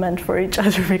not meant for each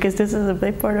other, because this is a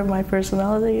big part of my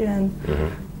personality, and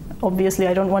obviously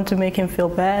I don't want to make him feel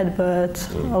bad, but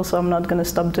also I'm not going to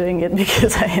stop doing it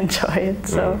because I enjoy it.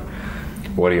 So,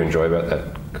 what do you enjoy about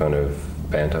that kind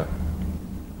of banter?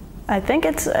 I think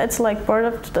it's like part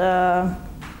of the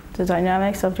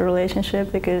dynamics of the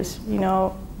relationship, because, you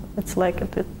know, it's like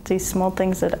these small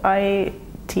things that I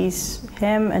tease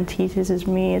him and he teases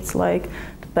me. It's like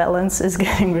the balance is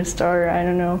getting restored. I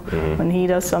don't know, when he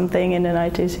does something and then I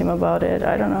tease him about it.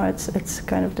 I don't know. It's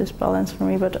kind of this balance for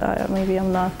me, but maybe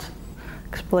I'm not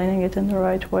explaining it in the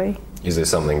right way. Is there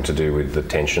something to do with the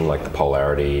tension, like the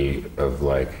polarity of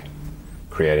like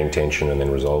creating tension and then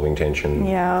resolving tension?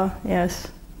 Yeah, yes.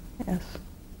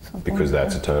 Something Because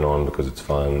that's a turn on, because it's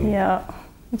fun? Yeah,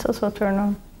 it's also a turn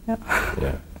on, yeah.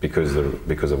 Yeah, because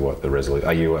of what, the resolution?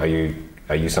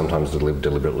 Are you sometimes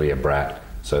deliberately a brat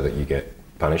so that you get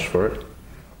punished for it?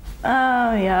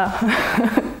 Yeah.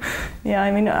 Yeah,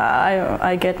 I mean,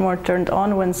 I get more turned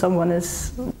on when someone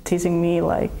is teasing me,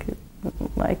 like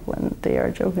when they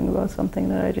are joking about something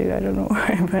that I do. I don't know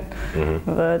why,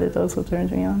 but it also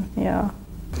turns me on. Yeah.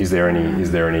 Is there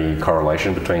any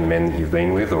correlation between men you've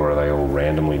been with, or are they all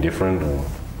randomly different? Or?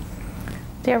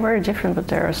 They are very different, but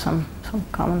there are some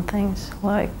common things.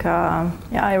 Like,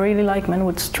 I really like men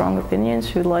with strong opinions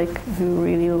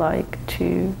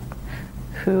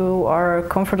who are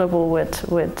comfortable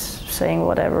with saying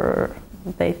whatever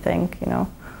they think, you know,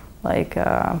 like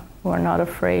who are not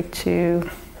afraid to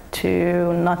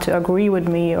not to agree with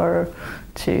me or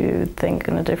to think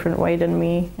in a different way than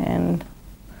me and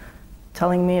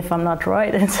telling me if I'm not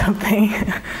right in something.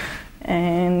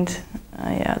 And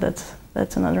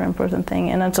that's another important thing.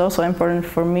 And it's also important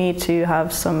for me to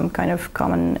have some kind of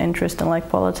common interest in like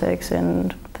politics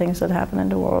and things that happen in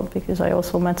the world, because I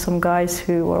also met some guys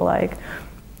who were like,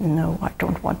 no, I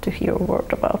don't want to hear a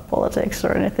word about politics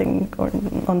or anything or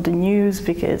on the news,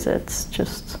 because it's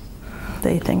just,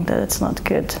 they think that it's not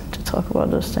good to talk about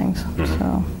those things.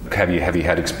 So. Have you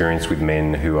had experience with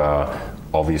men who are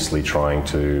obviously trying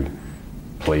to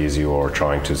please you or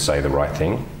trying to say the right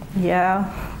thing? Yeah.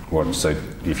 So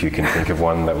if you can think of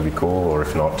one, that would be cool, or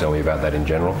if not, tell me about that in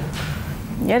general.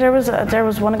 Yeah, there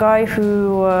was one guy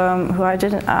who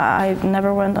I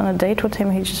never went on a date with him.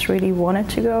 He just really wanted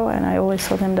to go, and I always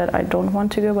told him that I don't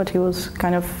want to go, but he was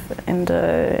kind of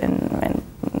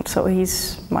so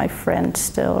he's my friend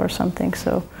still or something,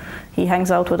 so he hangs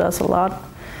out with us a lot.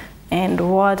 And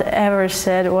whatever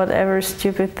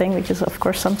stupid thing, because of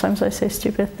course sometimes I say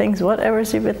stupid things, whatever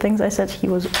stupid things I said, he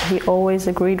always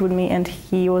agreed with me, and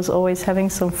he was always having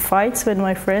some fights with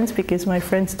my friends because my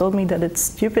friends told me that it's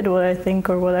stupid what I think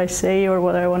or what I say or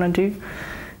what I want to do.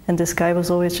 And this guy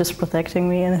was always just protecting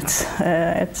me, and it's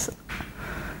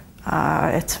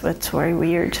very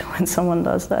weird when someone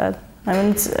does that. I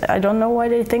mean, I don't know why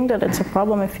they think that it's a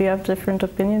problem if you have different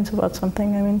opinions about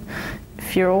something. I mean,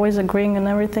 if you're always agreeing on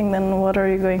everything, then what are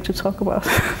you going to talk about?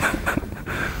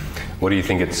 What do you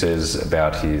think it says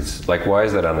about his, like, why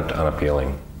is that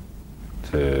unappealing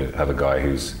to have a guy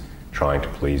who's trying to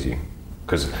please you?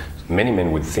 Because many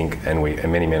men would think, and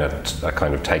many men are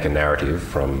kind of take a narrative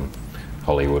from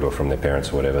Hollywood or from their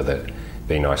parents or whatever, that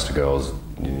be nice to girls,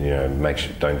 you know,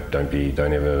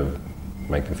 don't ever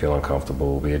make them feel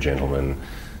uncomfortable, be a gentleman,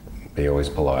 be always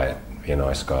polite, be a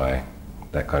nice guy,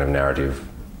 that kind of narrative.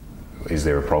 Is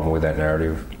there a problem with that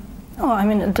narrative? Oh, I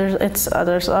mean, there's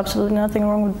absolutely nothing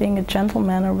wrong with being a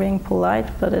gentleman or being polite,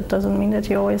 but it doesn't mean that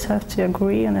you always have to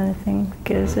agree on anything,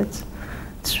 because it's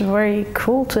very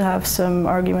cool to have some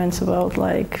arguments about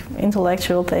like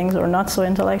intellectual things or not so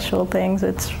intellectual things.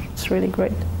 It's really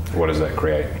great. What does that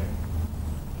create?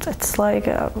 It's like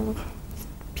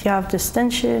you have this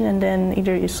tension, and then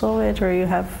either you solve it or you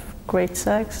have great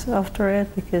sex after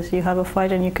it, because you have a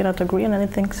fight and you cannot agree on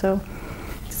anything, so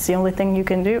it's the only thing you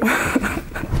can do.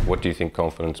 What do you think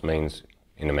confidence means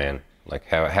in a man? Like,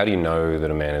 how do you know that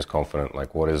a man is confident?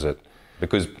 Like, what is it?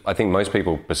 Because I think most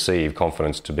people perceive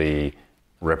confidence to be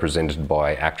represented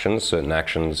by actions, certain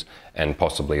actions, and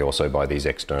possibly also by these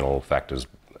external factors,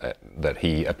 that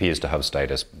he appears to have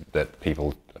status, that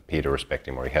people appear to respect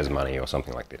him, or he has money or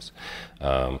something like this.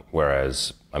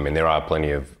 Whereas, I mean, there are plenty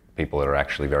of people that are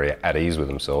actually very at ease with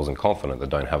themselves and confident that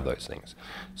don't have those things.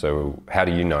 So how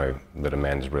do you know that a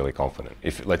man is really confident?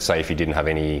 If, let's say, if he didn't have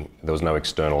there was no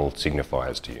external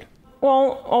signifiers to you.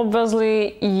 Well,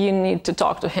 obviously you need to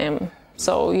talk to him.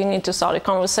 So you need to start a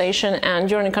conversation, and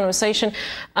during the conversation,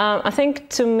 I think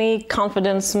to me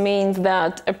confidence means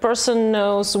that a person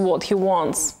knows what he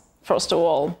wants, first of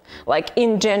all, like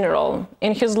in general,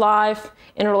 in his life,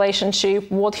 in a relationship,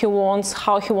 what he wants,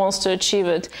 how he wants to achieve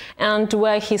it, and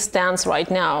where he stands right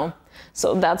now.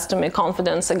 So that's to me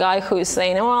confidence. A guy who is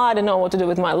saying, oh, I don't know what to do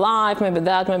with my life, maybe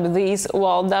that, maybe this,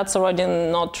 well, that's already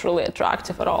not really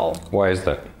attractive at all. Why is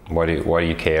that? Why do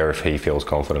you care if he feels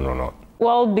confident or not?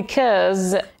 Well,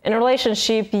 because in a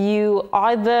relationship, you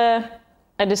either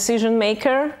a decision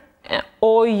maker,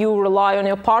 or you rely on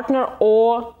your partner,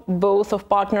 or both of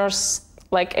partners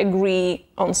like agree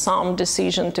on some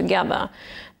decision together.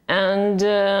 And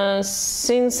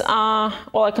since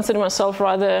I consider myself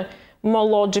rather more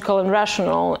logical and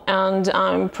rational, and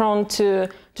I'm prone to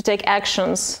to take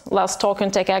actions, less talk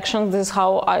and take action. This is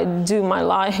how I do my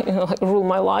life, like rule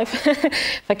my life,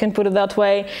 if I can put it that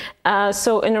way.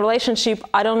 So in a relationship,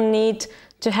 I don't need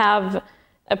to have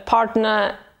a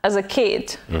partner as a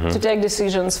kid to take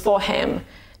decisions for him.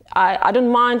 I don't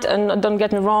mind, and don't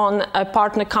get me wrong, a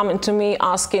partner coming to me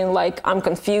asking like, I'm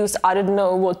confused, I don't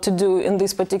know what to do in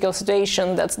this particular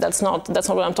situation. That's not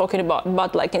what I'm talking about.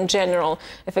 But like in general,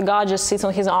 if a guy just sits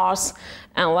on his arse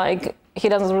and like he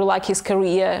doesn't really like his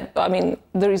career, I mean,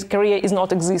 his career is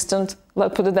not existent,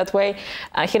 let's put it that way.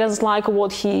 He doesn't like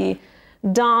what he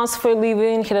does for a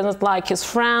living, he doesn't like his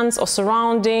friends or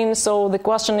surroundings. So the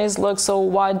question is, look, so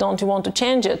why don't you want to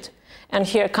change it? And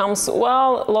here comes,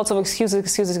 well, lots of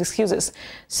excuses.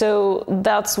 So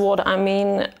that's what I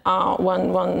mean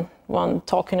when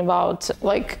talking about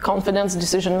like confidence,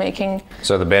 decision making.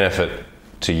 So the benefit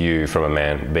to you from a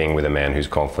man being with a man who's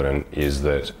confident is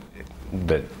that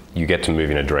you get to move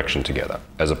in a direction together,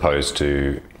 as opposed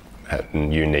to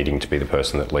you needing to be the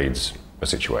person that leads a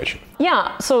situation.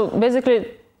 Yeah. So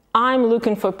basically, I'm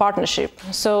looking for a partnership.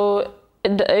 So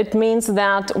it means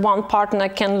that one partner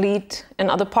can lead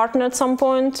another partner at some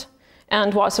point,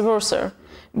 and vice versa.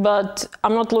 But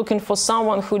I'm not looking for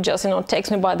someone who just,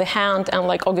 takes me by the hand and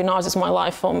like organizes my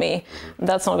life for me.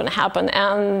 That's not going to happen.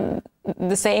 And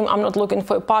the same, I'm not looking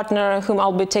for a partner whom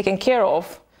I'll be taken care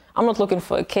of. I'm not looking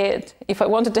for a kid. If I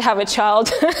wanted to have a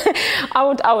child,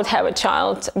 I would have a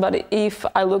child. But if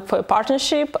I look for a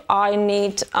partnership, I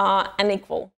need an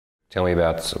equal. Tell me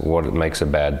about what makes a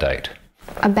bad date.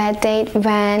 A bad date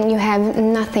when you have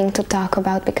nothing to talk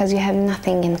about because you have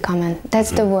nothing in common.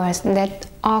 That's the worst. That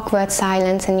awkward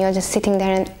silence and you're just sitting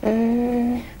there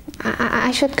and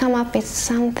I should come up with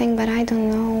something, but I don't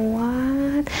know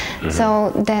what.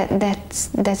 So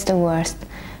that's the worst.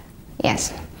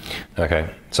 Yes. Okay.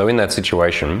 So in that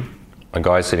situation, a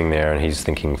guy's sitting there and he's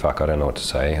thinking, "Fuck, I don't know what to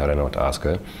say. I don't know what to ask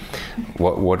her."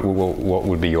 What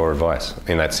would be your advice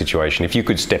in that situation? If you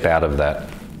could step out of that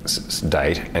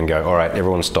date and go, all right,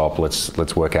 everyone stop,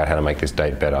 let's work out how to make this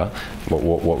date better,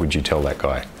 what would you tell that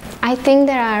guy? I think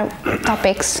there are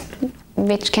topics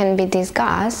which can be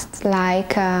discussed,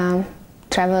 like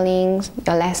traveling,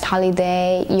 your last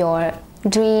holiday, your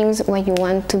dreams, where you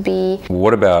want to be.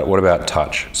 What about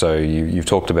touch? So you've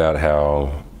talked about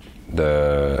how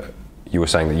you were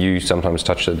saying that you sometimes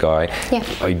touch the guy.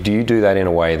 Yeah. Do you do that in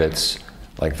a way that's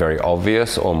like very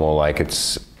obvious, or more like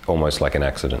it's almost like an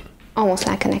accident? Almost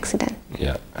like an accident.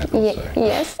 Yeah, I thought so.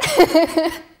 Yes.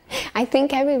 I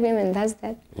think every woman does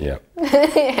that. Yeah.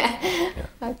 Yeah.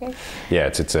 Okay. Yeah,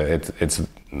 it's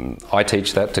I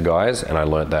teach that to guys, and I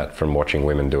learnt that from watching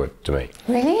women do it to me.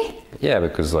 Really? Yeah,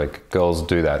 because like girls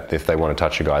do that if they want to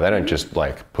touch a guy. They don't just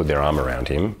like put their arm around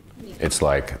him. It's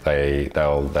like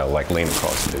they'll like lean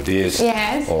across, do this.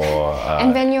 Yes. Or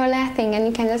and then you're laughing, and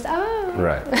you can just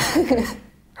Right.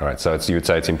 All right. So you would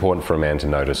say it's important for a man to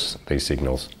notice these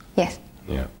signals. Yes.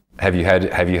 Yeah. Have you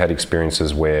had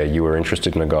experiences where you were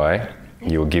interested in a guy,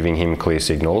 you were giving him clear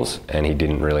signals, and he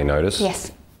didn't really notice?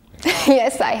 Yes.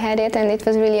 Yes, I had it, and it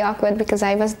was really awkward because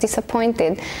I was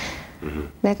disappointed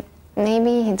that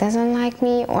maybe he doesn't like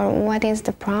me, or what is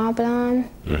the problem?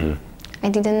 I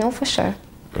didn't know for sure.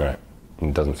 Right.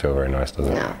 It doesn't feel very nice, does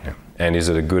it? No. Yeah. And is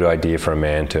it a good idea for a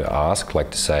man to ask,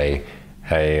 like to say,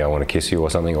 hey, I want to kiss you or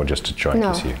something, or just to try and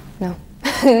kiss you? No.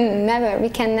 Never. We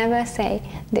can never say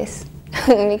this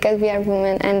because we are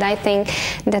women, and I think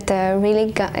that a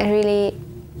really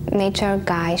mature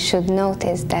guy should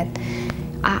notice that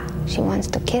she wants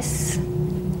to kiss,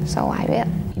 so I will.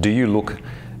 Do you look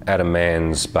at a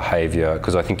man's behaviour,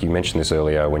 because I think you mentioned this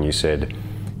earlier when you said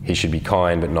he should be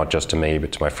kind, but not just to me,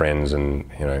 but to my friends and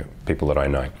people that I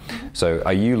know. So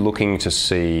are you looking to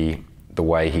see the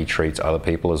way he treats other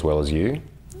people as well as you?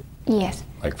 Yes.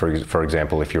 Like for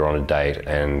example, if you're on a date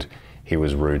and he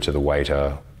was rude to the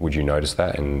waiter, would you notice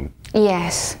that? And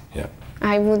yes. Yeah.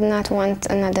 I would not want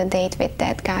another date with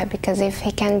that guy, because if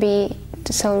he can be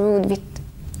so rude with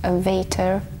a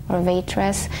waiter or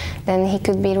waitress, then he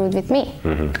could be rude with me.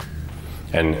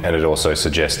 And it also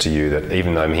suggests to you that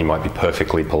even though he might be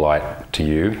perfectly polite to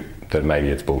you, that maybe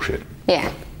it's bullshit.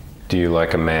 Yeah. Do you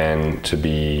like a man to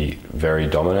be very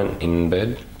dominant in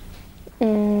bed?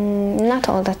 Not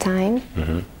all the time,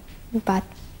 but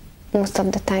most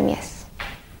of the time, yes.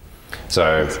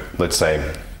 So let's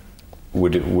say,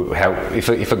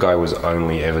 if a guy was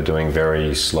only ever doing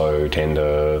very slow,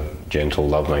 tender, gentle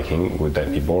lovemaking, would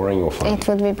that be boring or fun? It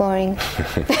would be boring.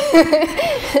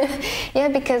 Yeah,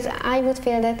 because I would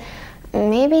feel that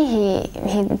maybe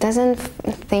he doesn't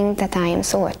think that I am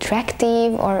so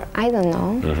attractive, or I don't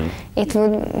know. It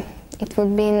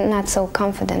would be not so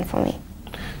confident for me.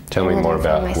 Tell me more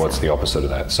about myself. what's the opposite of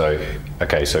that. So,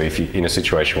 okay, so if you in a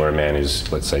situation where a man is,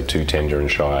 let's say, too tender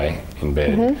and shy in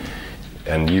bed,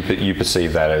 and you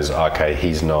perceive that as, okay,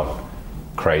 he's not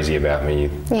crazy about me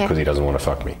because he doesn't want to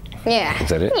fuck me. Yeah. Is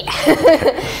that it?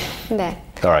 Yeah. That.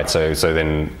 All right. So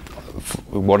then,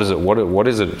 what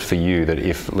is it for you that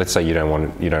if, let's say, you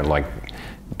don't like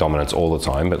dominance all the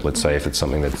time, but let's say if it's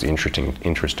something that's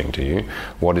interesting to you,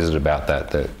 what is it about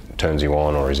that turns you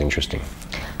on or is interesting?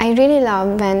 I really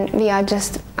love when we are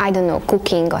just, I don't know,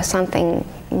 cooking or something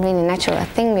really natural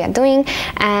thing we are doing,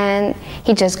 and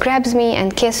he just grabs me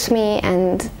and kisses me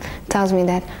and tells me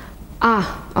that,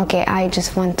 okay, I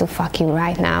just want to fuck you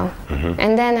right now.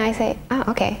 And then I say,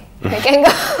 okay, we can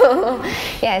go.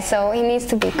 Yeah, so he needs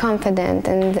to be confident,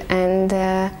 and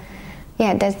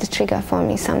yeah, that's the trigger for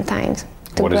me sometimes.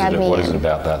 What is it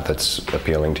about that that's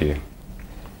appealing to you?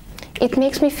 It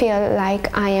makes me feel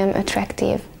like I am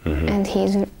attractive, and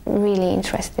he's really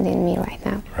interested in me right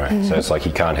now. Right, so it's like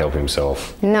he can't help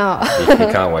himself. No. He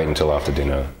can't wait until after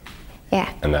dinner.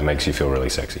 Yeah. And that makes you feel really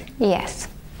sexy. Yes.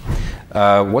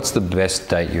 What's the best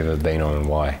date you've ever been on and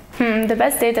why? The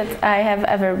best date that I have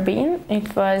ever been,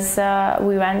 it was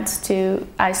we went to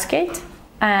ice skate,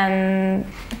 and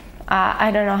I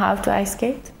don't know how to ice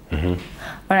skate.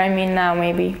 Or I mean now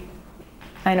maybe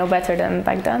I know better than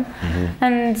back then.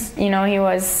 And you know, he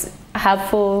was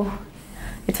helpful.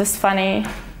 It was funny.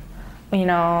 You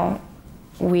know,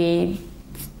 we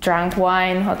drank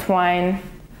wine, hot wine.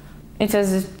 It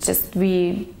was just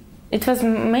it was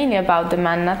mainly about the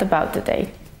man, not about the date.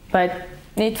 But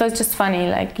it was just funny.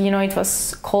 Like, you know, it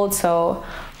was cold, so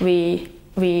we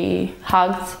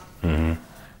hugged.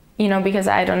 You know, because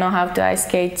I don't know how to ice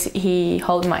skate, he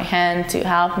held my hand to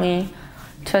help me.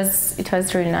 It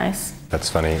was really nice. That's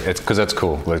funny. It's because that's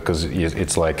cool. Because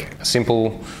it's like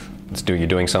simple. You're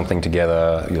doing something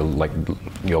together.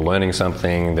 You're learning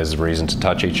something. There's a reason to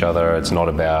touch each other. It's not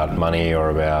about money or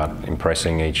about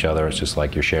impressing each other. It's just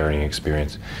like you're sharing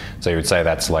experience. So you would say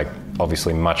that's like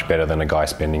obviously much better than a guy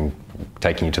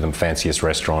taking you to the fanciest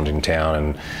restaurant in town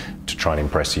and to try and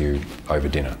impress you over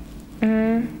dinner.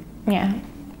 Yeah.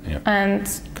 And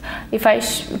if I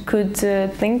could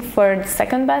think for the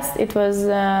second best, it was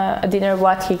a dinner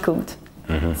what he cooked.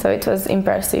 So it was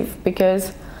impressive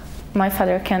because my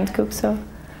father can't cook, so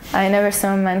I never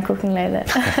saw a man cooking like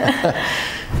that.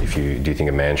 Do you think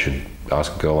a man should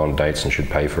ask a girl on dates and should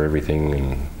pay for everything?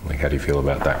 And like, how do you feel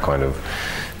about that kind of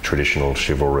traditional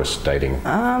chivalrous dating?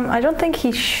 I don't think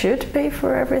he should pay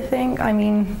for everything. I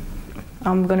mean,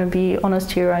 I'm gonna be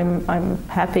honest here. I'm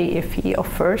happy if he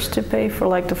offers to pay for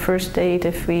like the first date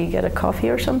if we get a coffee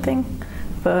or something,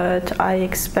 but I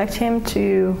expect him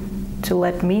to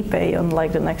let me pay on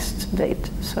like the next date.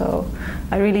 So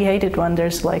I really hate it when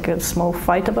there's like a small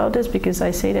fight about this, because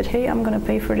I say that, hey, I'm gonna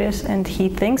pay for this, and he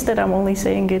thinks that I'm only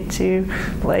saying it to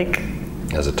like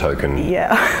as a token.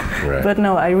 Yeah. Right. But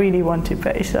no, I really want to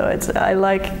pay. So I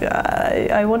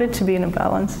want it to be in a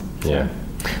balance. So. Yeah.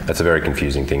 That's a very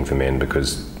confusing thing for men,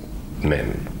 because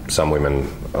some women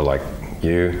are like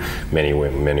you, many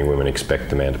women expect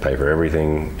the man to pay for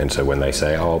everything, and so when they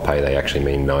say, "Oh, I'll pay," they actually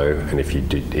mean no. And if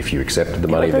you accepted the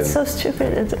money, but that's so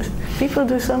stupid. People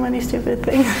do so many stupid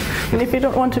things, and if you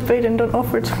don't want to pay, then don't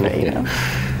offer to pay. You know?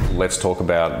 Let's talk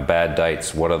about bad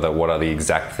dates. What are the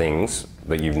exact things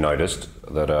that you've noticed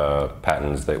that are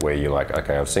patterns where you're like,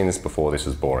 okay, I've seen this before. This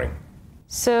is boring.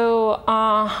 So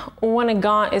when a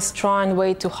guy is trying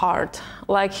way too hard,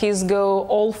 like he's go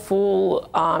all full,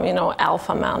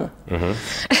 alpha man.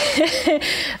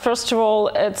 First of all,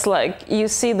 it's like you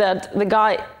see that the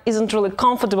guy isn't really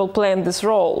comfortable playing this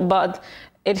role, but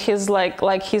he's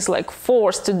like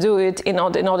forced to do it in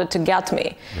order to get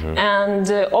me.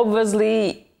 And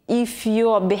obviously, if you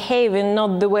are behaving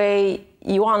not the way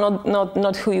you are,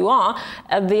 not who you are,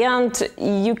 at the end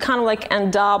you kind of like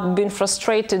end up being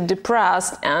frustrated,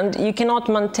 depressed, and you cannot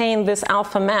maintain this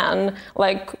alpha man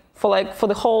for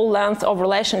the whole length of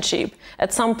relationship.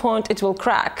 At some point it will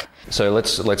crack. So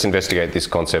let's investigate this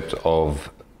concept of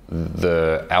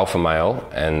the alpha male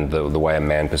and the way a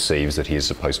man perceives that he is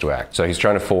supposed to act. So he's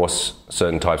trying to force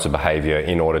certain types of behavior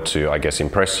in order to, I guess,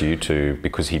 impress you,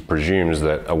 because he presumes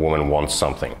that a woman wants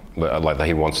something, like that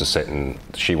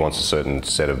she wants a certain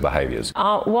set of behaviors.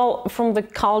 Well, from the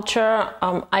culture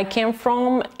I came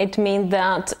from, it means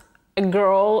that a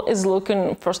girl is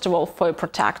looking, first of all, for a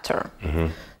protector.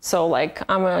 So like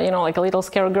I'm a little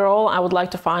scared girl, I would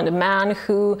like to find a man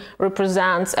who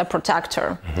represents a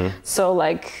protector. So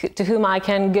like to whom I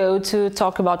can go to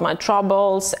talk about my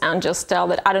troubles and just tell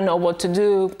that I don't know what to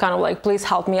do, kind of like please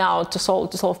help me out to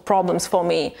solve problems for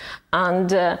me.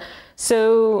 And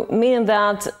so meaning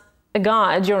that a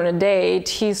guy during a date,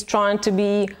 he's trying to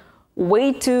be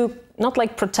way too, not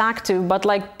like protective, but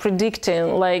like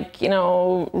predicting, like, you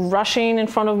know, rushing in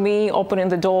front of me, opening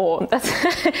the door.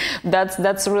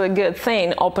 That's a really good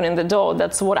thing, opening the door.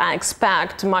 That's what I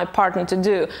expect my partner to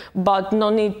do. But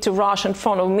no need to rush in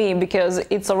front of me, because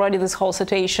it's already, this whole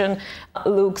situation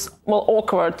looks, well,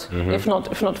 awkward, if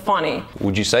not funny.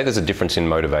 Would you say there's a difference in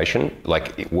motivation?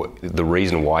 Like the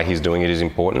reason why he's doing it is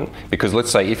important? Because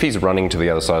let's say if he's running to the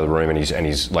other side of the room and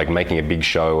he's like making a big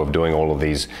show of doing all of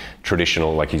these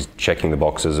traditional, like he's checking the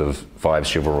boxes of 5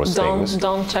 chivalrous things.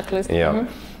 Don't checklist. Yeah.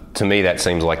 To me, that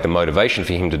seems like the motivation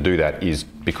for him to do that is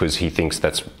because he thinks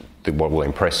that's what will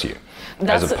impress you,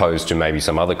 as opposed to maybe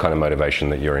some other kind of motivation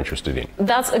that you're interested in.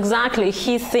 That's exactly.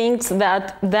 He thinks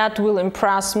that will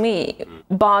impress me,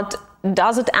 but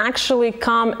does it actually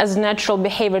come as natural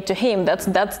behavior to him?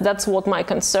 That's what my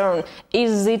concern.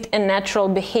 Is it a natural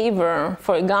behavior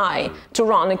for a guy to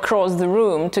run across the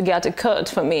room to get a cut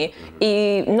for me?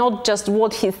 Not just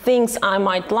what he thinks I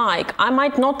might like. I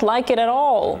might not like it at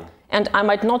all. And I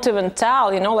might not even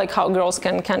tell, you know, like how girls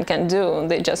can do.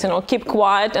 They just, you know, keep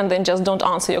quiet and then just don't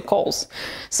answer your calls.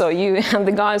 So and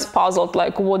the guy is puzzled,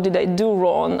 like, what did I do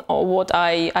wrong, or what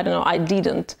I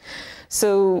didn't.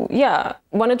 So yeah,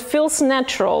 when it feels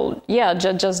natural, yeah,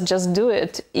 just do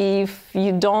it. If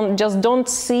you don't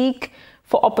seek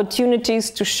for opportunities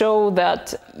to show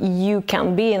that you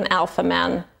can be an alpha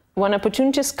man. When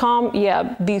opportunities come,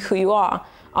 yeah, be who you are.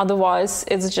 Otherwise,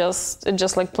 it's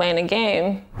just like playing a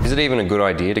game. Is it even a good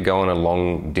idea to go on a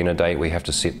long dinner date where you have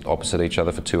to sit opposite each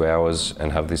other for 2 hours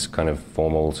and have this kind of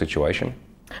formal situation?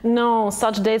 No,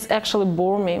 such dates actually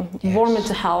bore me. Yes. Bore me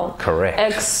to hell. Correct.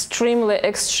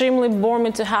 Extremely bore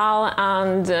me to hell.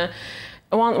 And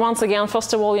once again,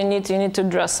 first of all, you need to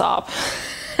dress up.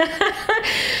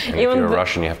 And if you're a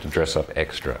Russian, you have to dress up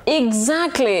extra.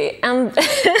 Exactly, and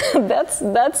that's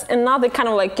another kind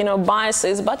of like, you know,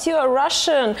 biases. But you're a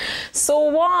Russian, so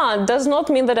what? Does not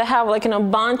mean that I have like, you know,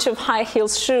 a bunch of high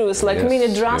heels shoes, like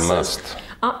mini dresses. You must.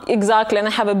 Exactly, and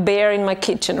I have a bear in my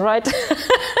kitchen, right?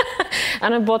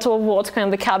 And a bottle of vodka in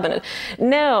the cabinet.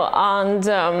 No, and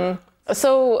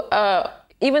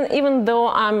even though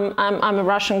I'm a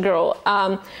Russian girl.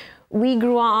 We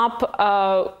grew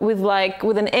up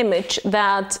with an image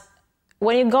that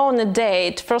when you go on a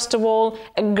date, first of all,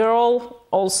 a girl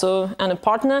also and a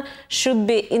partner should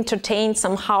be entertained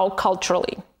somehow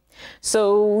culturally.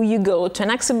 So you go to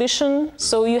an exhibition,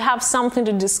 so you have something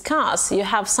to discuss, you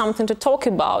have something to talk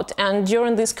about, and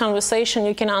during this conversation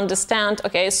you can understand,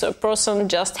 okay, so a person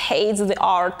just hates the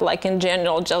art, like in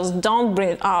general, just don't bring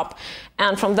it up.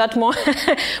 And from that moment,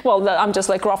 well, I'm just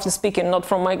like roughly speaking, not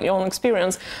from my own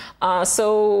experience.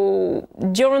 So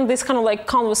during this kind of like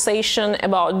conversation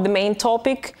about the main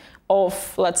topic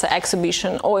of, let's say,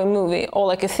 exhibition or a movie or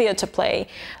like a theater play,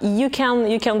 you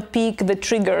can pick the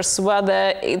triggers,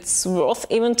 whether it's worth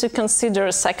even to consider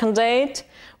a second date,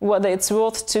 whether it's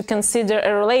worth to consider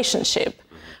a relationship.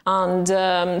 And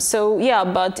so yeah,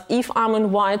 but if I'm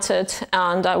invited,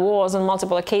 and I was on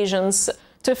multiple occasions,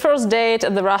 to a first date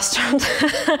at the restaurant,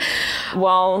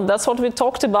 well, that's what we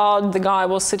talked about. The guy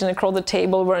was sitting across the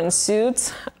table wearing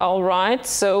suits. All right,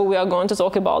 so we are going to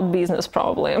talk about business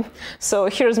probably. So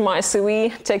here's my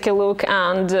CV, take a look,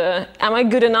 and am I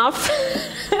good enough?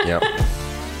 Yep.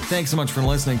 Thanks so much for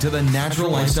listening to the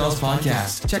Natural Lifestyles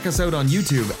Podcast. Check us out on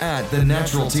YouTube at The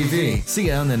Natural TV. See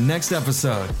you on the next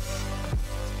episode.